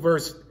out. Look at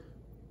verse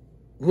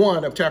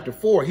 1 of chapter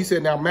 4. He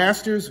said, now,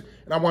 masters,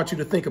 and I want you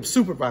to think of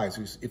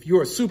supervisors. If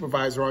you're a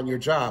supervisor on your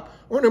job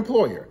or an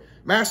employer,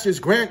 masters,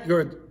 grant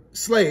your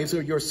slaves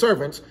or your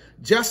servants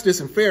justice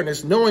and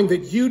fairness, knowing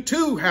that you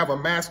too have a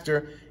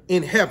master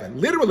in heaven.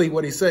 Literally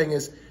what he's saying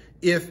is,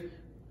 if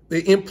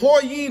the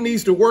employee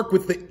needs to work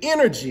with the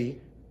energy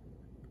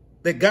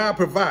that God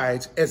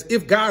provides, as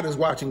if God is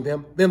watching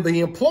them, then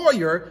the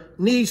employer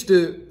needs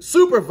to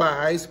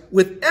supervise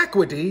with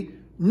equity,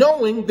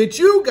 knowing that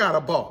you got a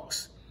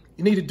boss.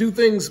 You need to do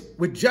things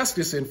with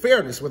justice and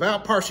fairness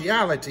without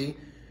partiality,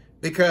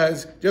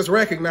 because just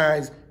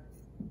recognize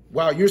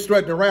while you're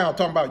strutting around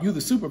talking about you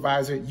the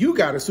supervisor, you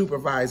got a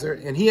supervisor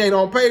and he ain't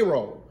on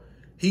payroll.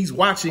 He's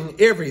watching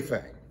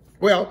everything.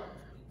 Well,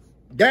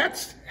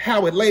 that's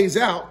how it lays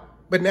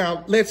out. But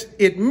now let's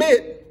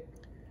admit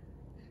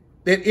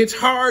that it's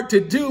hard to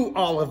do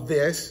all of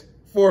this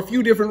for a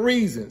few different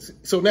reasons.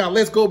 So now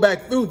let's go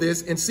back through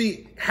this and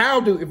see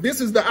if this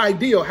is the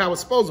ideal, how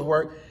it's supposed to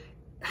work,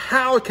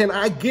 how can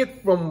I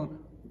get from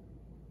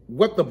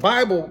what the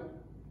Bible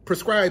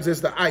prescribes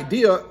as the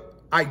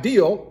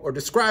ideal or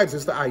describes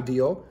as the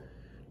ideal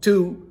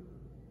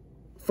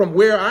from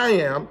where I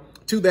am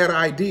to that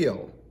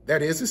ideal.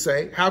 That is to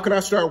say, how can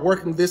I start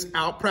working this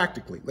out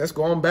practically? Let's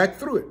go on back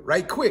through it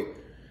right quick.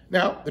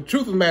 Now, the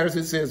truth of the matter is,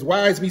 it says,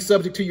 wives, be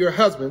subject to your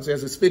husbands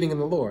as is fitting in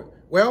the Lord.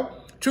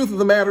 Well, truth of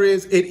the matter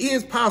is, it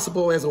is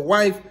possible as a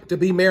wife to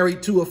be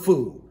married to a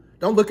fool.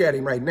 Don't look at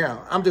him right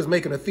now. I'm just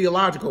making a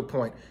theological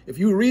point. If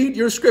you read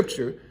your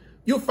scripture,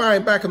 you'll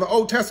find back in the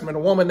Old Testament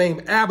a woman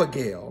named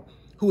Abigail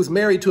who was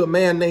married to a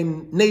man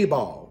named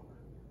Nabal.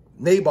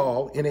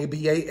 Nabal,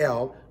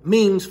 N-A-B-A-L,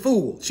 means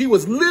fool. She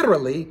was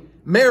literally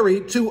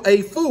married to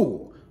a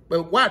fool.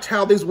 But watch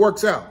how this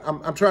works out.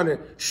 I'm trying to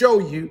show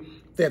you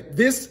that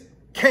this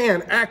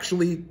can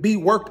actually be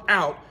worked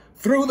out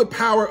through the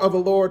power of the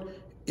Lord.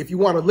 If you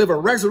want to live a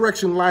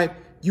resurrection life,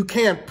 you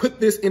can put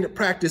this into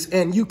practice,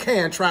 and you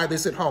can try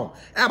this at home.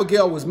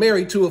 Abigail was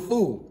married to a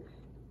fool.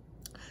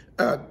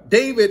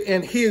 David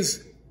and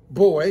his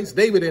boys,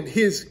 David and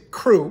his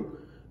crew,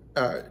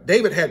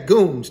 David had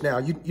goons. Now,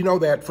 you know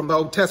that from the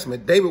Old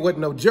Testament. David wasn't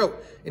no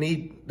joke. And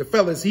the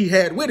fellas he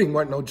had with him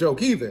weren't no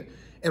joke either.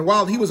 And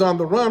while he was on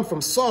the run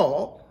from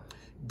Saul,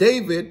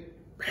 David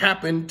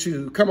happened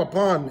to come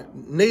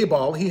upon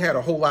Nabal. He had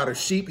a whole lot of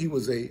sheep. He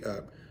was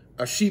a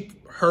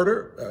sheep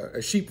herder,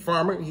 a sheep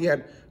farmer. He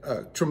had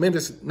a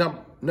tremendous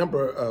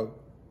number of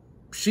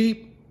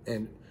sheep.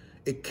 And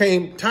it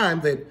came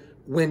time that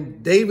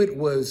when David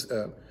was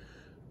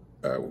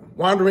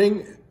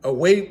wandering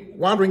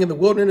in the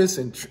wilderness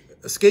and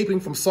escaping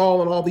from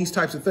Saul and all these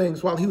types of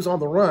things, while he was on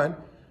the run,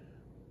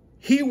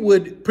 he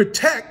would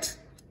protect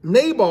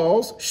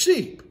Nabal's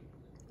sheep.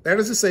 That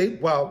is to say,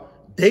 while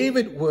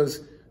David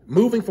was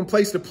moving from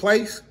place to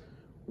place,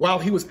 while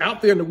he was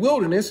out there in the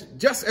wilderness,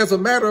 just as a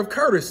matter of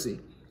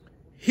courtesy,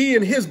 he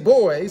and his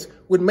boys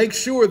would make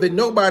sure that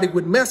nobody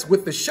would mess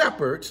with the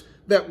shepherds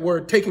that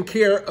were taking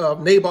care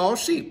of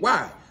Nabal's sheep.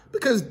 Why?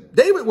 Because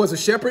David was a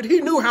shepherd.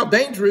 He knew how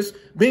dangerous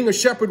being a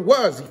shepherd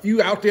was if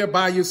you out there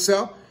by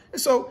yourself.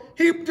 And so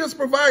he just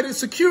provided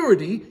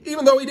security,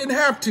 even though he didn't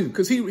have to,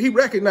 because he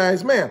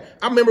recognized, man,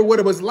 I remember what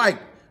it was like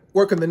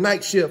working the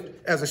night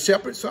shift as a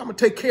shepherd, so I'm going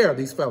to take care of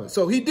these fellas.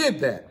 So he did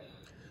that.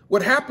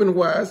 What happened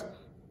was,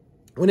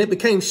 when it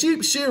became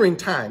sheep shearing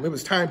time, it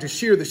was time to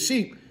shear the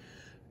sheep,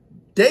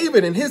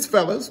 David and his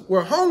fellas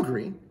were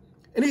hungry,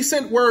 and he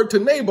sent word to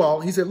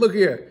Nabal. He said, look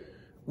here,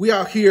 we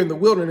out here in the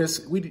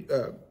wilderness, we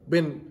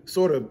been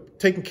sort of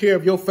taking care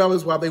of your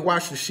fellas while they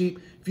watch the sheep.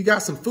 If you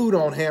got some food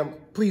on hand,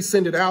 please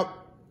send it out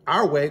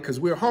our way because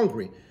we're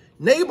hungry.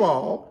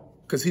 Nabal,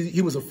 because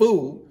he was a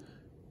fool,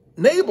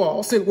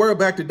 Nabal sent word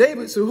back to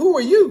David, so who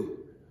are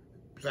you?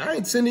 He said, I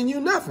ain't sending you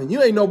nothing.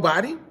 You ain't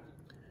nobody.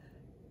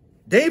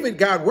 David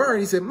got word.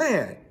 He said,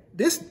 man,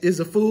 this is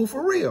a fool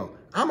for real.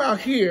 I'm out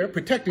here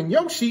protecting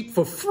your sheep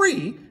for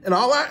free, and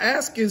all I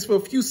ask is for a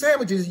few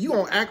sandwiches. You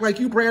don't act like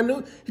you brand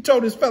new. He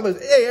told his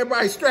fellas, hey,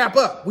 everybody strap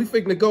up. We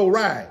fixing to go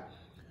ride.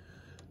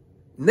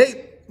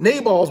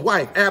 Nabal's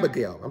wife,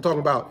 Abigail, I'm talking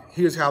about,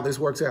 here's how this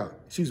works out.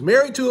 She's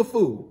married to a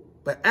fool,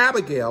 but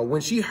Abigail,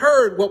 when she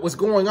heard what was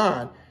going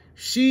on,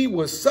 she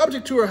was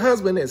subject to her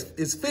husband as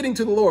is fitting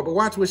to the Lord. But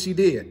watch what she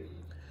did.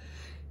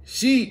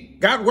 She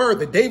got word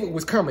that David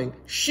was coming.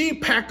 She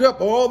packed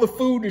up all the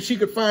food that she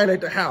could find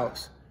at the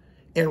house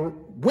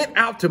and went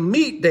out to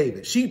meet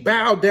David. She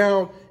bowed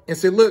down and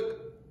said, look,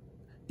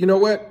 you know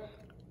what?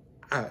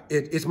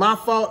 It's my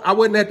fault. I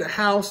wasn't at the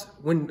house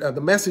when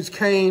the message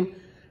came.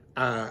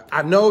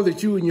 I know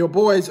that you and your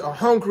boys are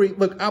hungry.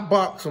 Look, I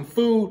bought some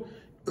food.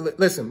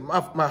 Listen,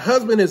 my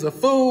husband is a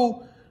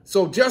fool.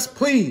 So just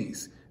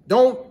please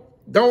don't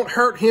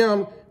hurt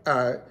him.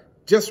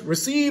 Just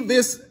receive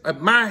this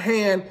at my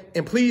hand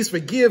and please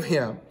forgive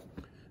him.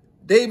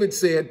 David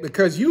said,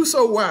 because you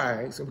so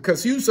wise and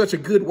because you such a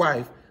good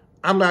wife,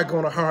 I'm not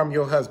going to harm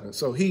your husband.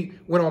 So he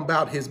went on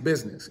about his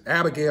business.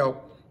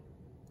 Abigail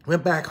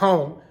went back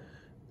home,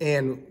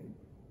 and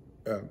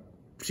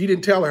she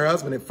didn't tell her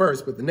husband at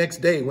first, but the next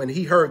day when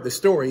he heard the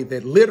story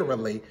that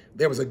literally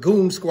there was a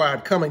goon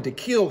squad coming to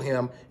kill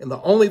him, and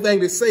the only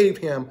thing that saved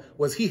him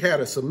was he had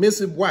a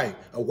submissive wife,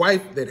 a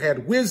wife that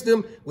had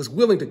wisdom, was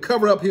willing to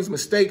cover up his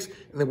mistakes,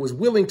 and that was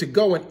willing to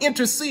go and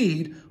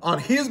intercede on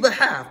his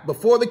behalf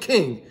before the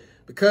king.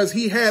 Because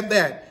he had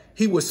that,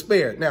 he was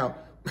spared. Now,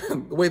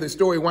 the way the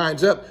story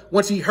winds up,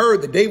 once he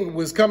heard that David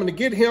was coming to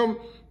get him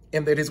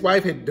and that his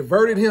wife had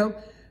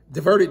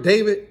diverted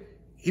David,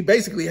 he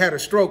basically had a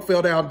stroke,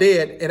 fell down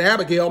dead, and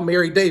Abigail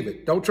married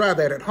David. Don't try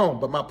that at home.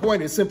 But my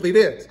point is simply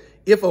this.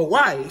 If a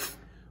wife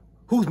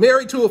who's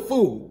married to a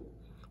fool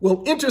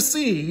will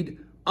intercede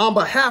on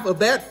behalf of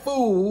that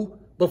fool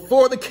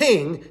before the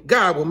king,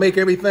 God will make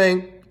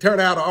everything turn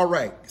out all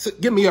right. So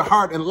give me a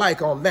heart and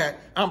like on that.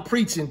 I'm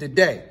preaching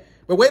today.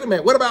 But wait a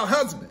minute. What about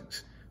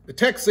husbands? The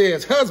text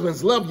says,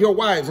 husbands, love your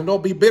wives and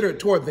don't be bitter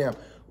toward them.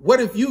 What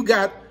if you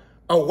got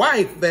a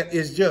wife that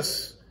is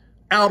just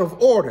out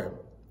of order?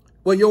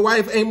 Well, your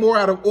wife ain't more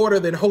out of order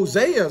than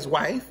Hosea's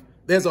wife.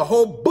 There's a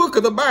whole book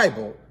of the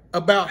Bible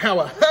about how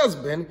a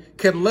husband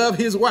can love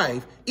his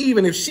wife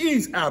even if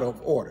she's out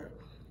of order.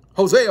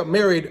 Hosea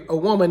married a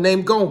woman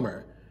named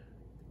Gomer.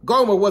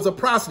 Gomer was a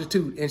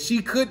prostitute, and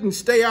she couldn't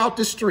stay out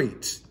the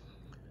streets.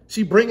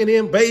 She bringing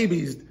in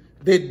babies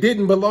that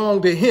didn't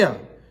belong to him.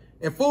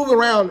 And fooling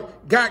around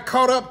got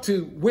caught up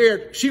to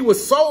where she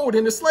was sold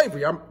into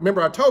slavery. I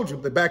remember I told you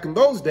that back in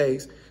those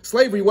days,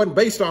 slavery wasn't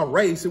based on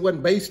race. It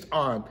wasn't based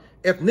on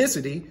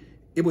ethnicity.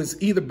 It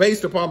was either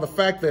based upon the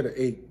fact that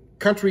a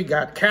country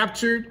got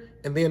captured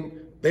and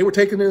then they were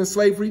taken into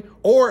slavery,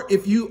 or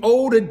if you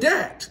owed a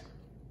debt.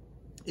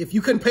 If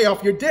you couldn't pay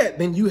off your debt,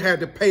 then you had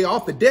to pay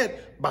off the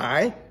debt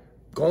by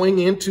going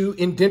into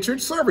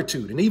indentured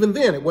servitude. And even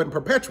then, it wasn't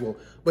perpetual.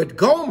 But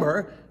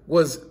Gomer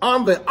was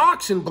on the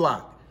auction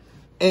block.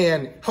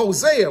 And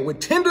Hosea, with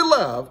tender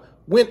love,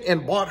 went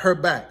and bought her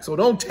back. So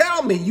don't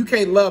tell me you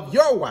can't love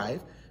your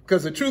wife,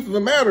 because the truth of the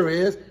matter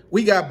is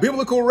we got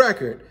biblical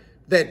record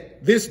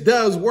that this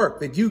does work,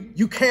 that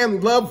you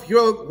can love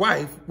your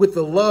wife with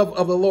the love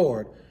of the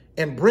Lord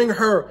and bring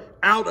her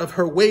out of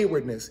her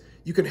waywardness.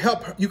 You can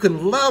help her, you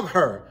can love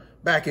her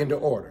back into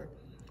order.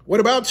 What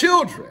about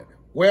children?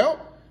 Well,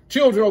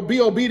 children will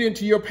be obedient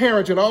to your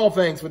parents in all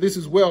things, for this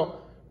is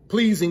well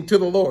pleasing to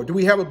the Lord. Do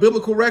we have a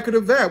biblical record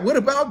of that? What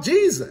about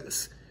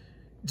Jesus?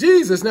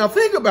 Jesus, now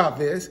think about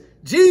this.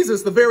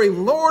 Jesus, the very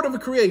Lord of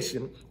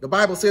creation, the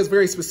Bible says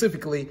very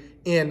specifically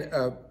in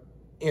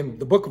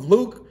the book of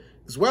Luke,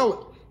 as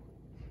well,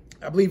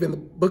 I believe in the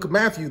book of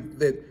Matthew,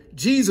 that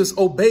Jesus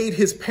obeyed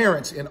his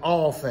parents in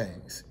all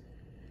things.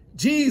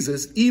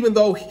 Jesus, even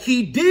though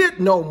he did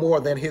know more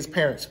than his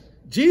parents,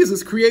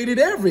 Jesus created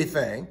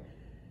everything.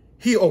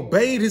 He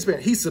obeyed his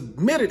parents. He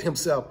submitted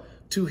himself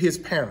to his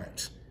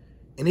parents.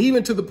 And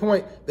even to the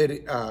point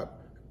that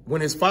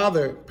when his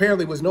father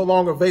apparently was no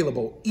longer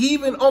available,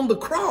 even on the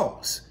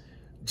cross,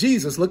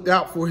 Jesus looked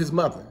out for his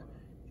mother.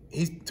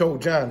 He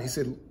told John, he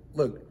said,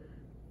 look,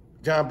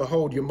 John,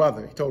 behold your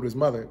mother. He told his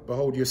mother,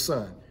 behold your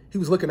son. He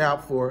was looking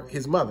out for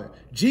his mother.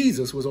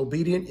 Jesus was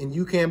obedient, and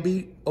you can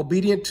be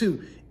obedient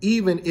too,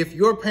 even if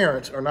your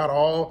parents are not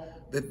all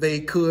that they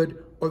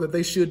could or that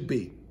they should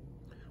be.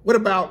 What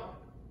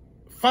about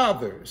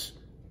fathers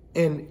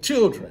and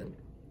children?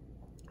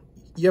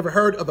 You ever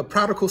heard of the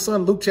prodigal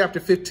son? Luke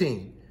chapter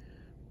 15.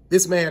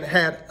 This man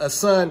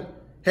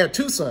had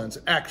two sons,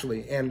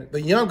 actually, and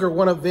the younger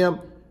one of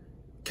them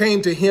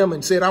came to him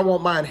and said, I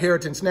want my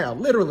inheritance now.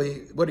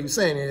 Literally, what he was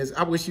saying is,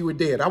 I wish you were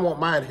dead. I want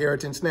my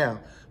inheritance now.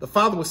 The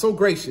father was so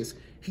gracious,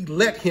 he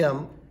let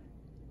him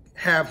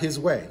have his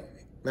way.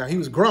 Now, he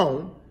was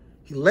grown.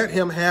 He let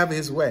him have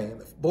his way.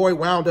 The boy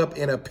wound up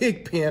in a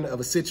pig pen of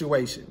a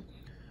situation.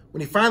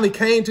 When he finally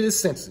came to his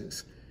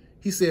senses,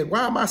 he said,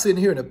 why am I sitting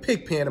here in a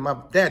pig pen and my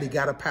daddy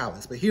got a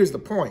palace? But here's the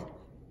point.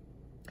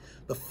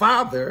 The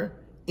father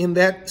in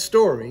that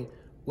story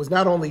was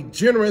not only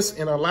generous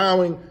in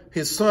allowing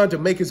his son to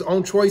make his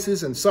own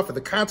choices and suffer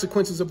the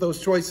consequences of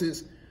those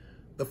choices,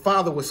 the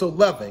father was so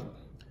loving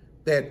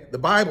that the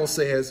Bible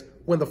says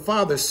when the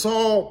father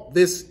saw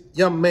this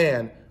young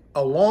man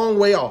a long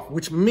way off,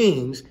 which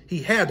means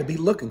he had to be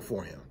looking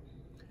for him,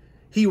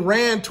 he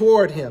ran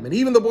toward him. And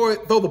even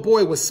though the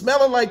boy was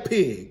smelling like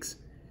pigs,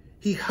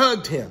 he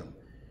hugged him.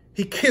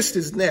 He kissed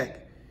his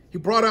neck. He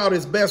brought out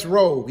his best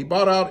robe. He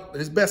brought out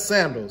his best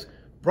sandals,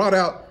 brought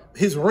out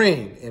his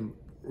ring, and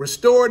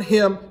restored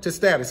him to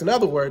status. In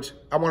other words,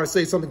 I want to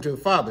say something to the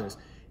fathers.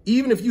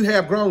 Even if you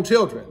have grown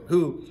children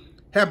who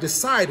have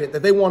decided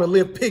that they want to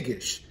live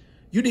piggish,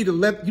 you need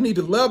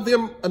to love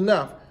them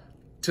enough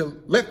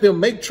to let them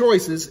make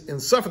choices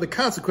and suffer the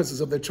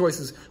consequences of their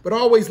choices, but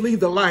always leave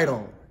the light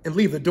on and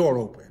leave the door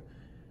open.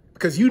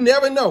 Because you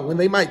never know when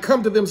they might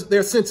come to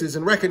their senses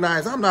and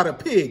recognize, I'm not a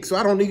pig, so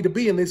I don't need to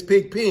be in this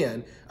pig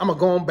pen. I'm going to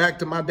go on back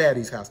to my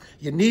daddy's house.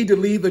 You need to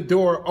leave the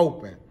door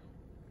open.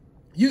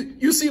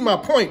 You see my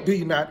point, do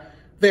you not?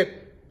 That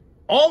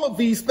all of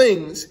these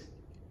things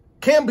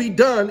can be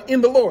done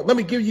in the Lord. Let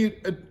me give you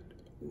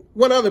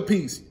one other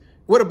piece.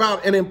 What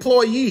about an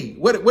employee?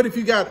 What if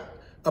you got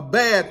a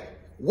bad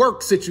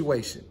work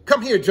situation?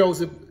 Come here,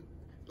 Joseph.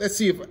 Let's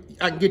see if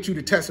I can get you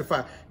to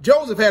testify.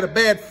 Joseph had a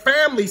bad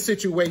family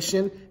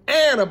situation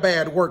and a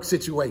bad work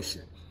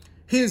situation.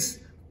 His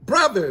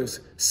brothers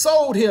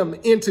sold him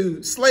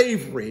into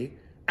slavery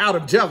out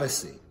of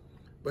jealousy.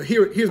 But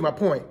here's my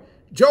point.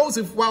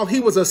 Joseph, while he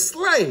was a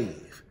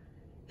slave,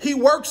 he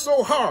worked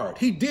so hard.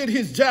 He did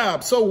his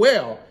job so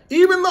well,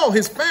 even though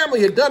his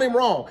family had done him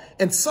wrong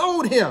and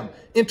sold him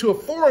into a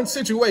foreign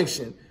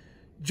situation.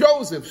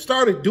 Joseph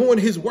started doing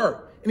his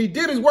work, and he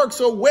did his work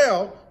so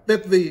well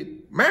that the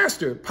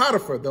master,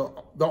 Potiphar, the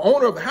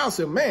owner of the house,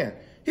 said, man,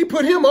 he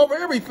put him over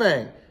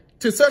everything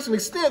to such an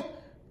extent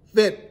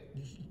that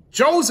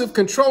Joseph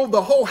controlled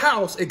the whole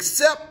house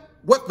except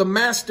what the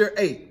master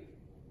ate.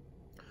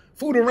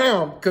 Fooled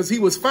around because he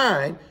was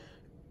fine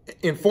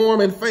in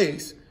form and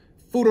face,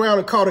 fooled around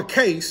and caught a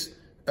case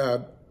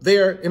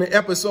there in an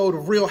episode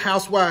of Real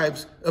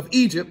Housewives of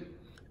Egypt,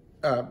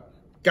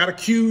 got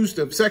accused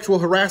of sexual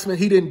harassment.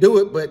 He didn't do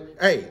it, but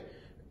hey,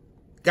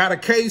 got a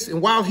case.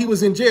 And while he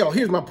was in jail,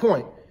 here's my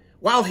point.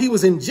 While he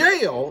was in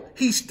jail,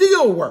 he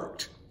still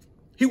worked.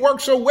 He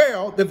worked so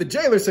well that the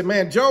jailer said,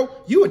 man, Joe,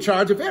 you in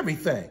charge of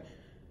everything.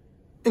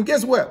 And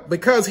guess what?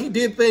 Because he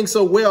did things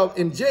so well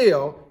in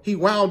jail, he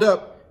wound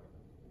up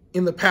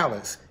in the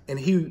palace, and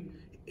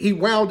he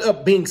wound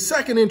up being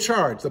second in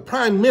charge, the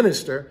prime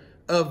minister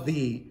of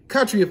the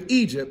country of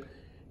Egypt.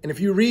 And if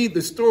you read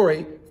the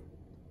story,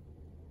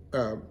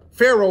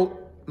 Pharaoh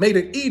made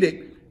an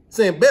edict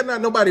saying, better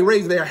not nobody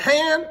raise their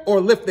hand or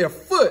lift their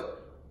foot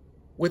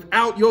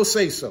without your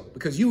say-so,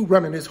 because you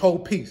running this whole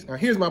piece. Now,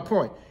 here's my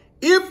point.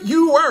 If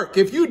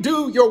you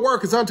do your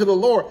work as unto the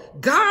Lord,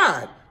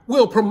 God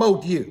will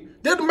promote you.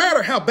 Doesn't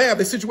matter how bad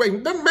the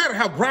situation, doesn't matter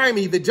how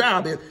grimy the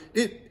job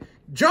is.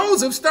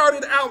 Joseph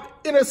started out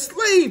in a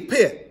slave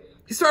pit.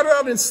 He started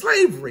out in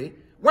slavery,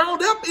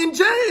 wound up in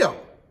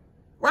jail,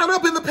 wound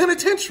up in the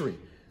penitentiary.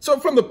 So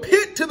from the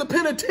pit to the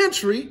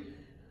penitentiary,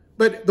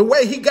 but the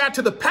way he got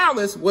to the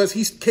palace was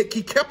he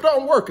kept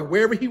on working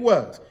wherever he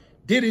was,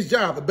 did his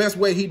job the best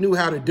way he knew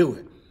how to do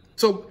it.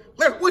 So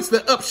what's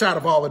the upshot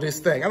of all of this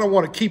thing? I don't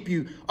want to keep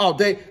you all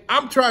day.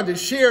 I'm trying to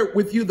share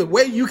with you the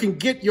way you can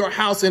get your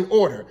house in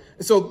order.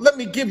 And so let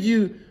me give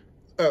you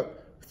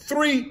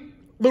 3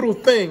 little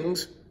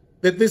things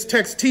that this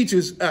text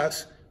teaches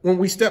us when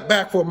we step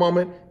back for a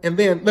moment. And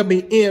then let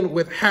me end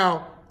with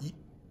how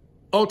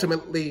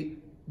ultimately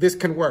this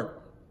can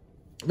work.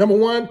 Number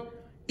 1,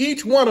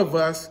 each one of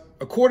us,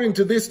 according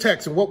to this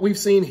text and what we've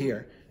seen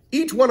here,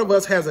 each one of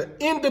us has an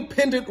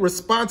independent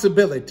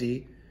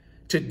responsibility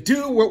to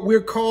do what we're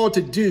called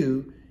to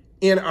do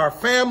in our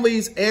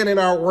families and in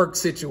our work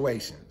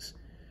situations.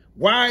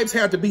 Wives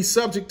have to be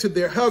subject to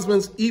their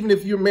husbands, even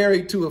if you're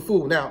married to a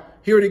fool. Now,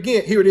 here it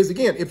is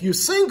again. If you're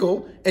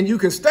single and you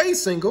can stay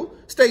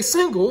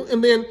single,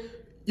 and then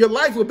your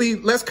life will be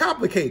less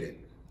complicated.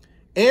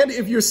 And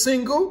if you're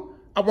single,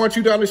 I want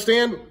you to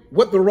understand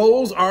what the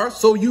roles are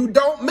so you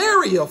don't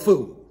marry a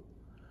fool.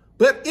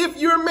 But if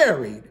you're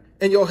married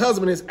and your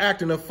husband is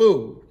acting a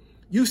fool,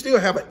 you still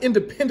have an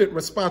independent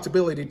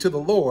responsibility to the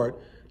Lord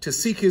to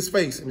seek his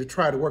face and to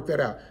try to work that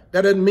out.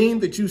 That doesn't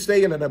mean that you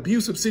stay in an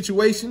abusive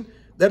situation.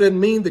 That doesn't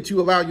mean that you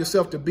allow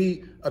yourself to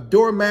be a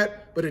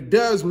doormat, but it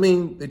does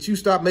mean that you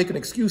stop making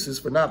excuses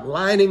for not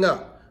lining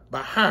up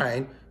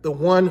behind the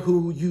one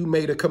who you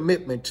made a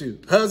commitment to.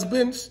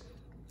 Husbands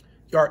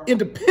are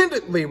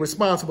independently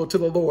responsible to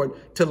the Lord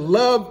to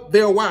love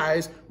their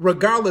wives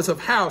regardless of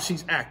how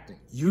she's acting.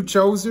 You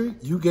chose her,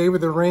 you gave her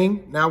the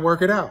ring, now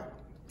work it out.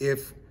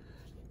 If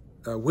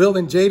Will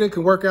and Jada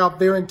can work out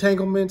their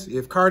entanglements,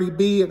 if Cardi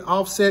B and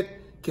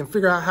Offset can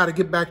figure out how to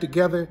get back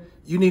together,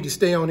 you need to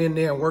stay on in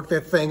there and work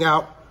that thing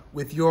out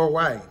with your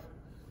wife.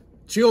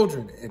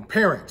 Children and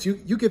parents,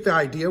 you get the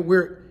idea.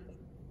 We're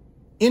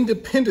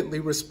independently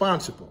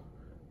responsible.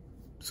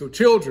 So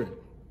children,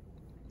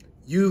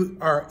 you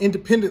are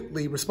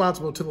independently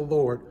responsible to the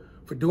Lord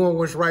for doing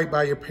what's right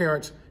by your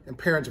parents, and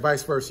parents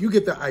vice versa. You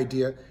get the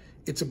idea.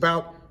 It's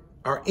about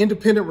our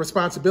independent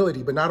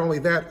responsibility, but not only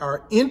that,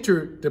 our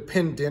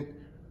interdependent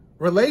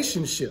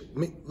relationship.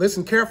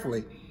 Listen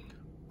carefully.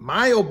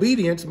 My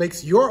obedience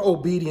makes your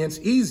obedience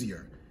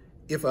easier.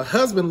 If a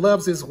husband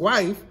loves his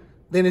wife,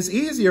 then it's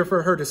easier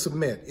for her to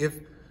submit. If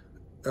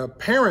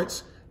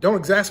parents don't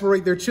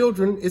exasperate their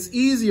children, it's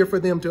easier for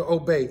them to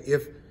obey.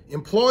 If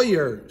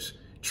employers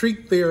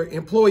treat their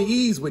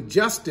employees with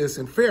justice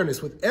and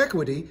fairness, with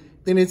equity,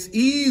 then it's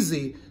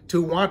easy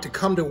to want to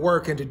come to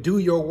work and to do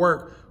your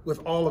work with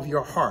all of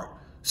your heart.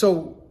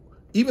 So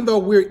even though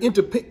we're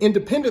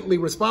independently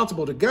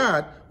responsible to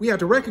God, we have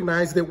to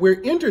recognize that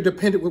we're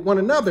interdependent with one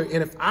another.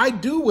 And if I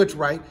do what's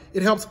right,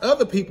 it helps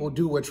other people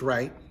do what's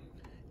right.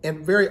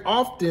 And very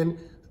often,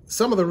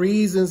 some of the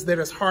reasons that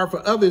it's hard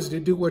for others to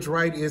do what's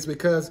right is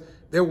because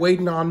they're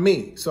waiting on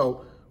me.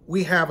 So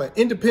we have an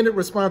independent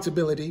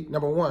responsibility,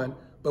 number 1,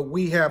 but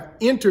we have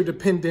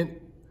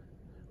interdependent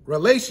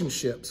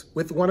relationships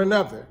with one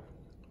another.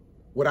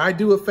 What I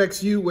do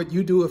affects you, what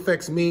you do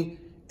affects me.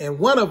 And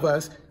one of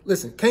us,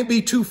 listen, can't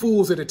be 2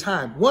 fools at a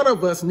time. One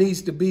of us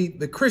needs to be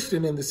the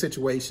Christian in the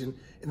situation,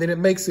 and then it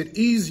makes it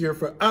easier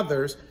for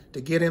others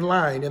to get in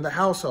line in the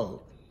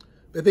household.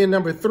 But then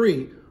number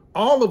 3,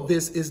 all of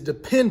this is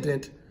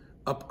dependent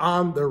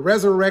upon the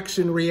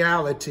resurrection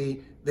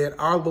reality that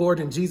our Lord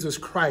and Jesus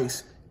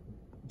Christ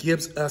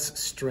gives us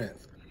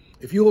strength.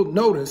 If you'll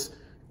notice,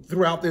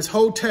 throughout this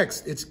whole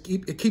text,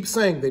 it keeps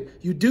saying that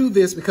you do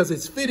this because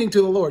it's fitting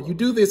to the Lord. You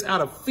do this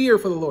out of fear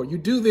for the Lord. You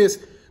do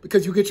this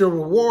because you get your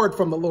reward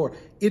from the Lord.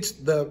 It's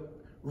the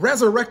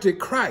resurrected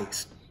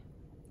Christ.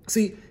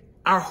 See,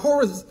 our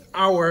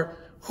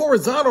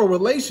horizontal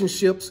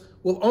relationships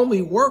will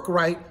only work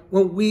right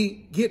when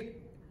we get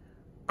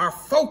our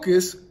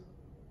focus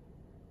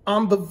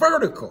on the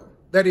vertical.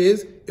 That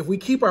is, if we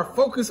keep our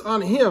focus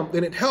on him,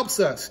 then it helps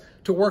us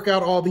to work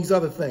out all these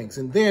other things.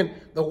 And then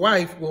the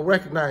wife will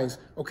recognize,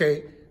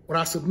 okay, when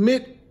I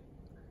submit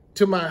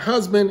to my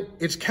husband,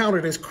 it's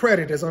counted as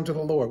credit as unto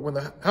the Lord. When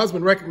the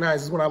husband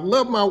recognizes, when I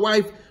love my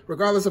wife,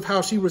 regardless of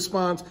how she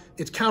responds,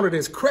 it's counted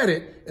as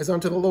credit as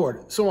unto the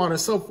Lord, so on and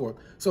so forth.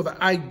 So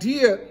the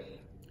idea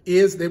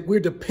is that we're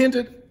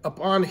dependent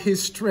upon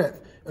his strength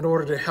in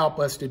order to help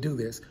us to do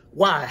this.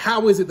 Why?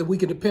 How is it that we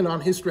can depend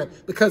on his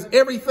strength? Because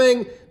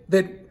everything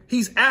that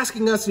he's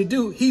asking us to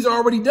do, he's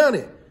already done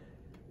it.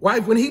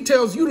 Wife, when he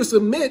tells you to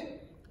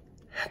submit,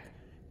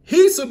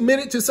 he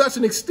submitted to such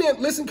an extent,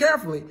 listen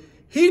carefully,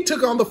 he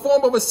took on the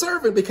form of a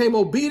servant, became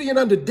obedient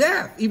unto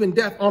death, even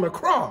death on a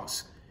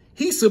cross.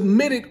 He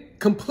submitted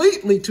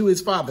completely to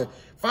his Father.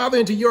 Father,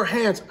 into your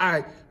hands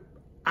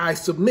I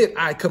submit,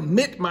 I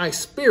commit my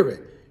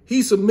spirit.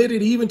 He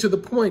submitted even to the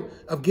point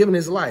of giving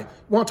his life.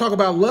 You want to talk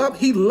about love?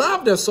 He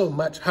loved us so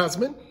much,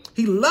 husband.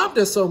 He loved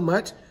us so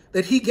much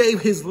that he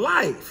gave his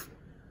life.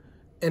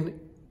 And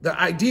the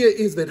idea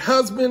is that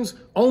husbands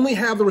only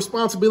have the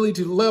responsibility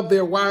to love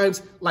their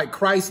wives like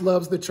Christ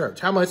loves the church.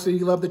 How much did he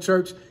love the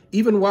church?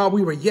 Even while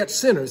we were yet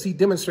sinners, he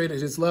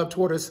demonstrated his love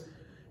toward us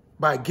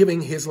by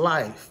giving his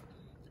life.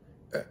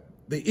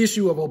 The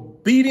issue of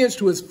obedience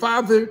to his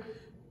Father,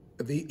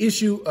 the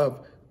issue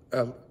of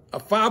a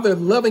father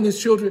loving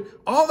his children,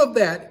 all of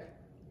that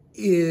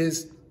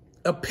is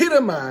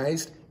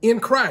epitomized in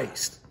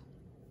Christ.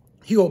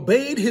 He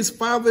obeyed his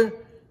Father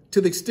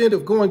to the extent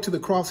of going to the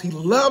cross. He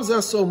loves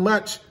us so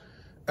much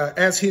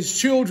as his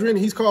children.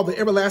 He's called the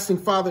everlasting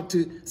Father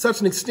to such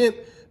an extent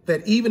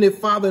that even if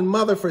father and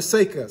mother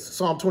forsake us,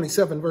 Psalm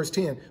 27, verse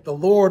 10, the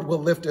Lord will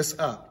lift us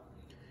up.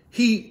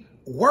 He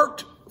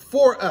worked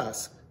for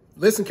us.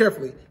 Listen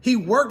carefully. He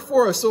worked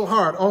for us so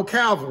hard on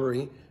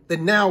Calvary that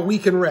now we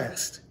can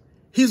rest.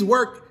 His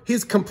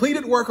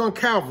completed work on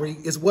Calvary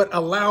is what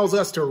allows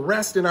us to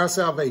rest in our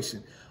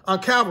salvation. On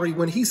Calvary,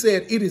 when he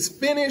said, it is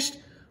finished,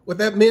 what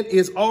that meant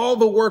is all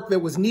the work that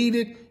was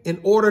needed in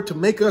order to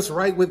make us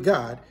right with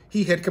God,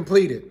 he had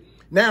completed.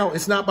 Now,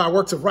 it's not by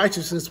works of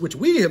righteousness which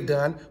we have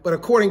done, but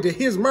according to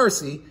his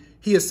mercy,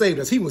 he has saved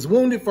us. He was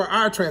wounded for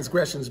our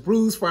transgressions,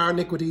 bruised for our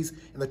iniquities,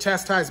 and the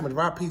chastisement of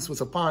our peace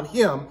was upon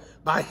him.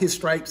 By his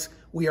stripes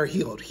we are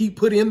healed. He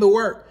put in the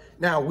work.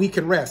 Now we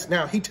can rest.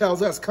 Now he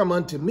tells us, come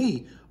unto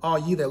me, all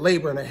ye that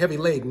labor and are heavy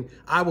laden.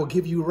 I will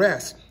give you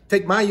rest.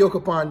 Take my yoke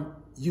upon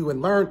you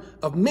and learn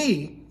of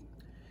me,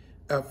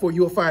 for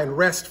you'll find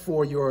rest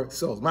for your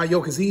souls. My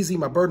yoke is easy,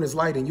 my burden is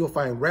light, and you'll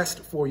find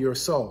rest for your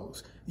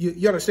souls.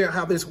 You understand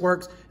how this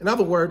works? In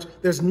other words,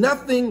 there's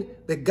nothing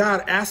that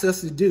God asks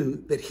us to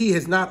do that he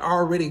has not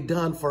already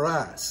done for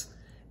us.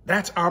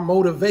 That's our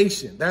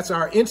motivation. That's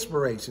our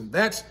inspiration.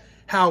 That's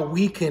how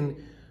we can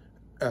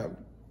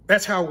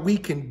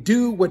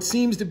do what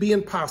seems to be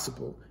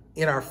impossible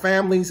in our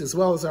families as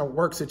well as our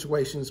work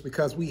situations,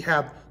 because we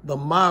have the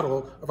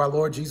model of our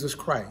Lord Jesus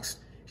Christ.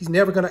 He's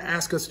never going to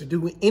ask us to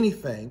do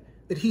anything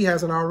that he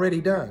hasn't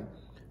already done.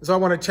 So I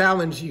want to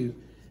challenge you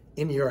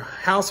in your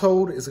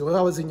household as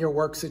well as in your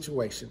work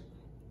situation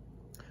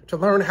to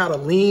learn how to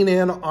lean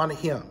in on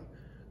him,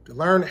 to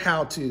learn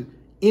how to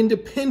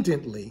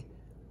independently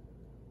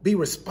be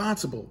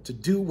responsible to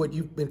do what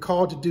you've been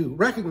called to do,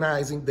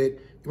 recognizing that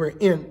we're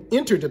in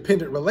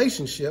interdependent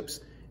relationships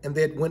and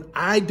that when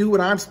I do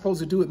what I'm supposed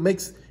to do,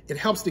 it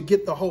helps to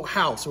get the whole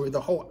house or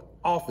the whole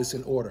office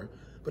in order.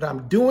 But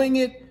I'm doing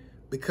it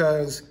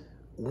because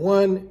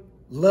one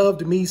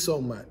loved me so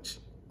much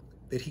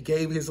that he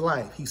gave his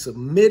life. He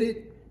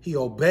submitted, he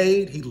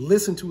obeyed, he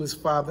listened to his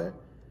Father,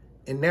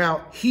 and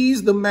now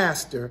he's the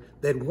master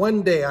that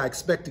one day I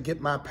expect to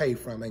get my pay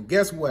from. And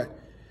guess what?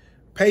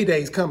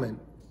 Payday's coming,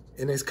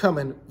 and it's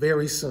coming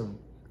very soon.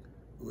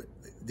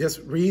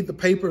 Just read the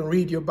paper and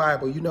read your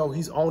Bible. You know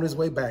he's on his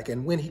way back.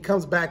 And when he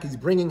comes back, he's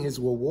bringing his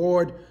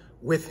reward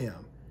with him.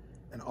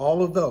 And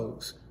all of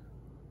those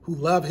who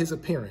love his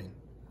appearing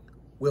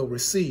will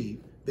receive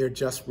their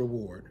just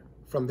reward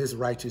from this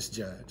righteous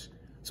judge.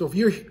 So if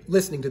you're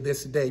listening to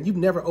this today and you've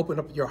never opened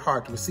up your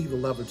heart to receive the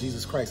love of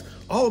Jesus Christ,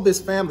 all of this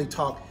family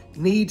talk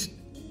needs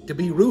to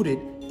be rooted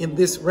in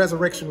this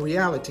resurrection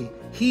reality.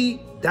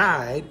 He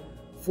died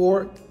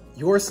for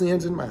your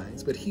sins and mine,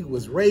 but he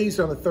was raised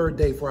on the third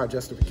day for our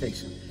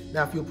justification.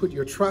 Now, if you'll put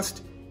your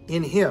trust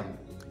in him,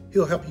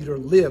 he'll help you to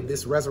live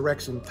this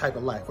resurrection type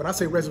of life. When I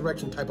say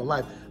resurrection type of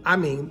life, I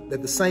mean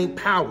that the same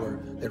power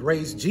that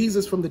raised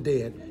Jesus from the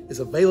dead is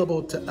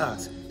available to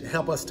us to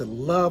help us to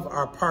love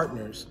our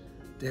partners,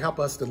 to help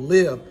us to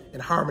live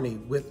in harmony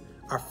with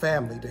our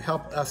family, to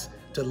help us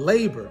to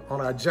labor on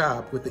our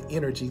job with the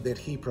energy that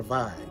he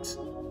provides.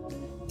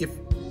 If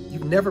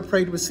you've never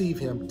prayed to receive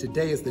him,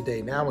 today is the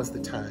day. Now is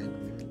the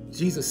time.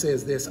 Jesus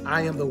says this,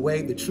 I am the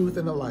way, the truth,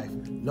 and the life.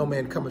 No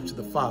man cometh to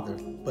the Father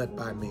but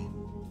by me.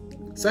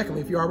 Secondly,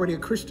 if you're already a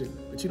Christian,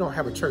 but you don't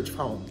have a church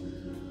home,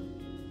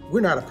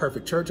 we're not a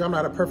perfect church. I'm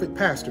not a perfect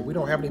pastor. We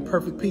don't have any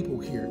perfect people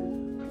here.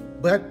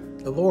 But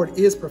the Lord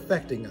is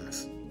perfecting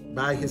us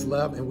by his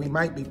love, and we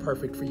might be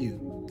perfect for you.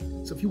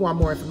 So if you want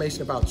more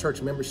information about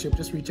church membership,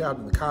 just reach out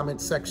in the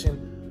comments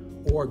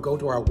section or go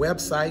to our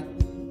website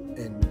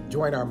and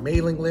join our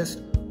mailing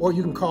list, or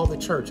you can call the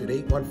church at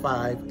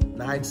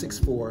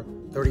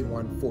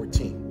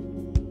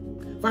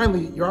 815-964-3114.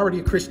 Finally, you're already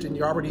a Christian,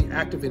 you're already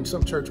active in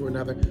some church or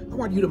another. I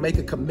want you to make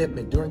a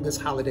commitment during this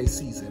holiday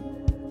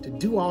season to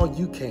do all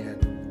you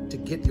can to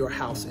get your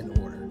house in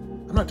order.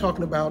 I'm not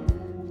talking about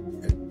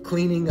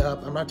cleaning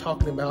up. I'm not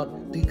talking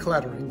about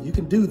decluttering. You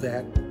can do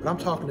that, but I'm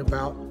talking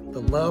about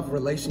the love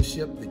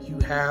relationship that you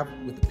have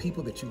with the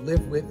people that you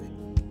live with,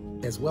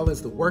 as well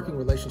as the working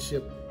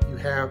relationship you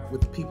have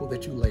with the people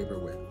that you labor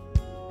with.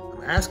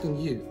 I'm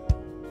asking you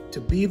to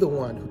be the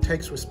one who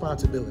takes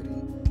responsibility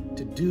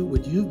to do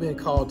what you've been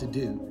called to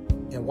do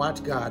and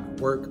watch God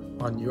work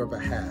on your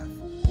behalf.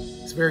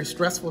 It's a very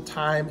stressful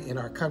time in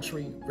our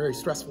country, very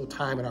stressful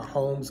time in our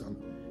homes, in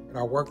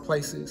our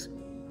workplaces,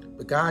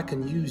 but God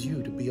can use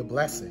you to be a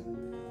blessing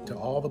to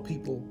all the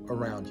people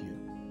around you.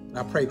 And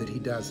I pray that he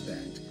does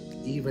that,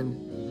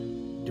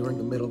 even during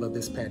the middle of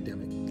this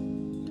pandemic.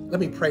 Let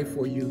me pray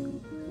for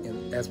you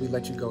as we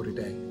let you go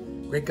today.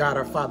 Great God,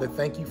 our Father,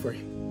 thank you for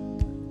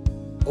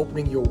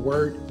opening your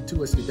word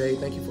to us today.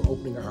 Thank you for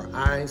opening our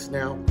eyes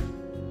now.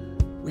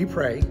 We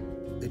pray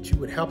that you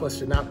would help us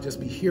to not just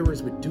be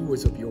hearers, but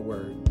doers of your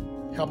word.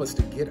 Help us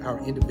to get our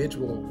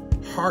individual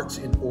hearts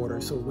in order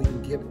so we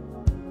can get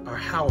our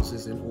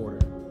houses in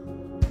order.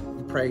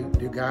 We pray,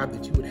 dear God,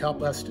 that you would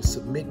help us to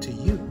submit to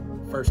you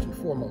first and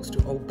foremost,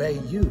 to obey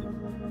you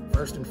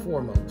first and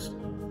foremost,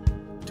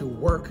 to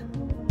work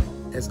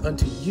as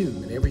unto you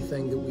in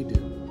everything that we do.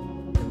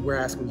 And we're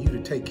asking you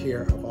to take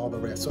care of all the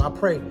rest. So I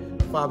pray,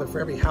 Father, for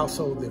every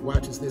household that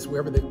watches this,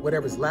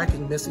 whatever's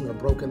lacking, missing, or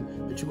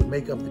broken, that you would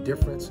make up the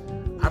difference.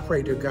 I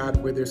pray, dear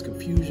God, where there's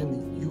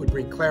confusion, that you would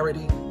bring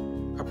clarity.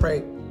 I pray,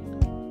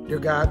 dear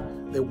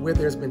God, that where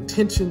there's been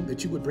tension,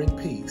 that you would bring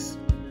peace.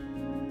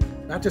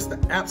 Not just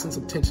the absence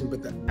of tension,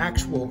 but the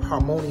actual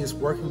harmonious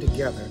working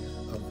together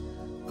of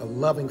a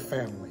loving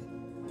family.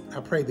 I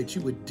pray that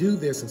you would do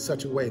this in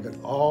such a way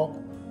that all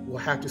will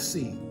have to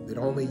see that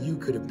only you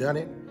could have done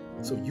it,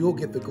 so you'll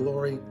get the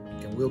glory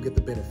and we'll get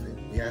the benefit.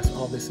 We ask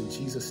all this in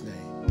Jesus'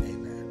 name,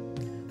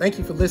 amen. Thank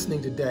you for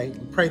listening today.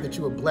 We pray that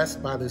you are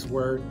blessed by this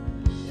word,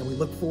 and we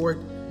look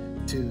forward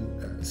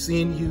to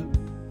seeing you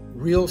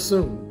real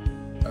soon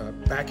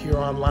back here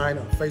online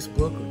on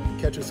Facebook, or you can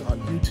catch us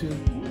on YouTube.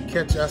 You can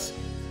catch us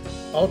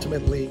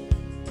ultimately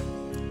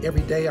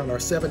every day on our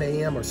 7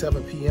 a.m. or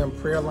 7 p.m.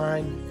 prayer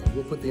line, and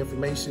we'll put the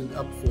information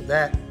up for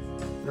that.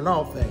 And in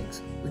all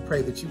things, we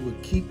pray that you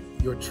would keep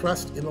your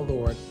trust in the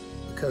Lord,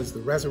 because the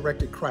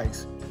resurrected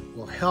Christ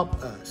will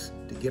help us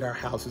to get our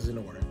houses in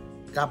order.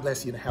 God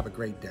bless you and have a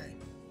great day.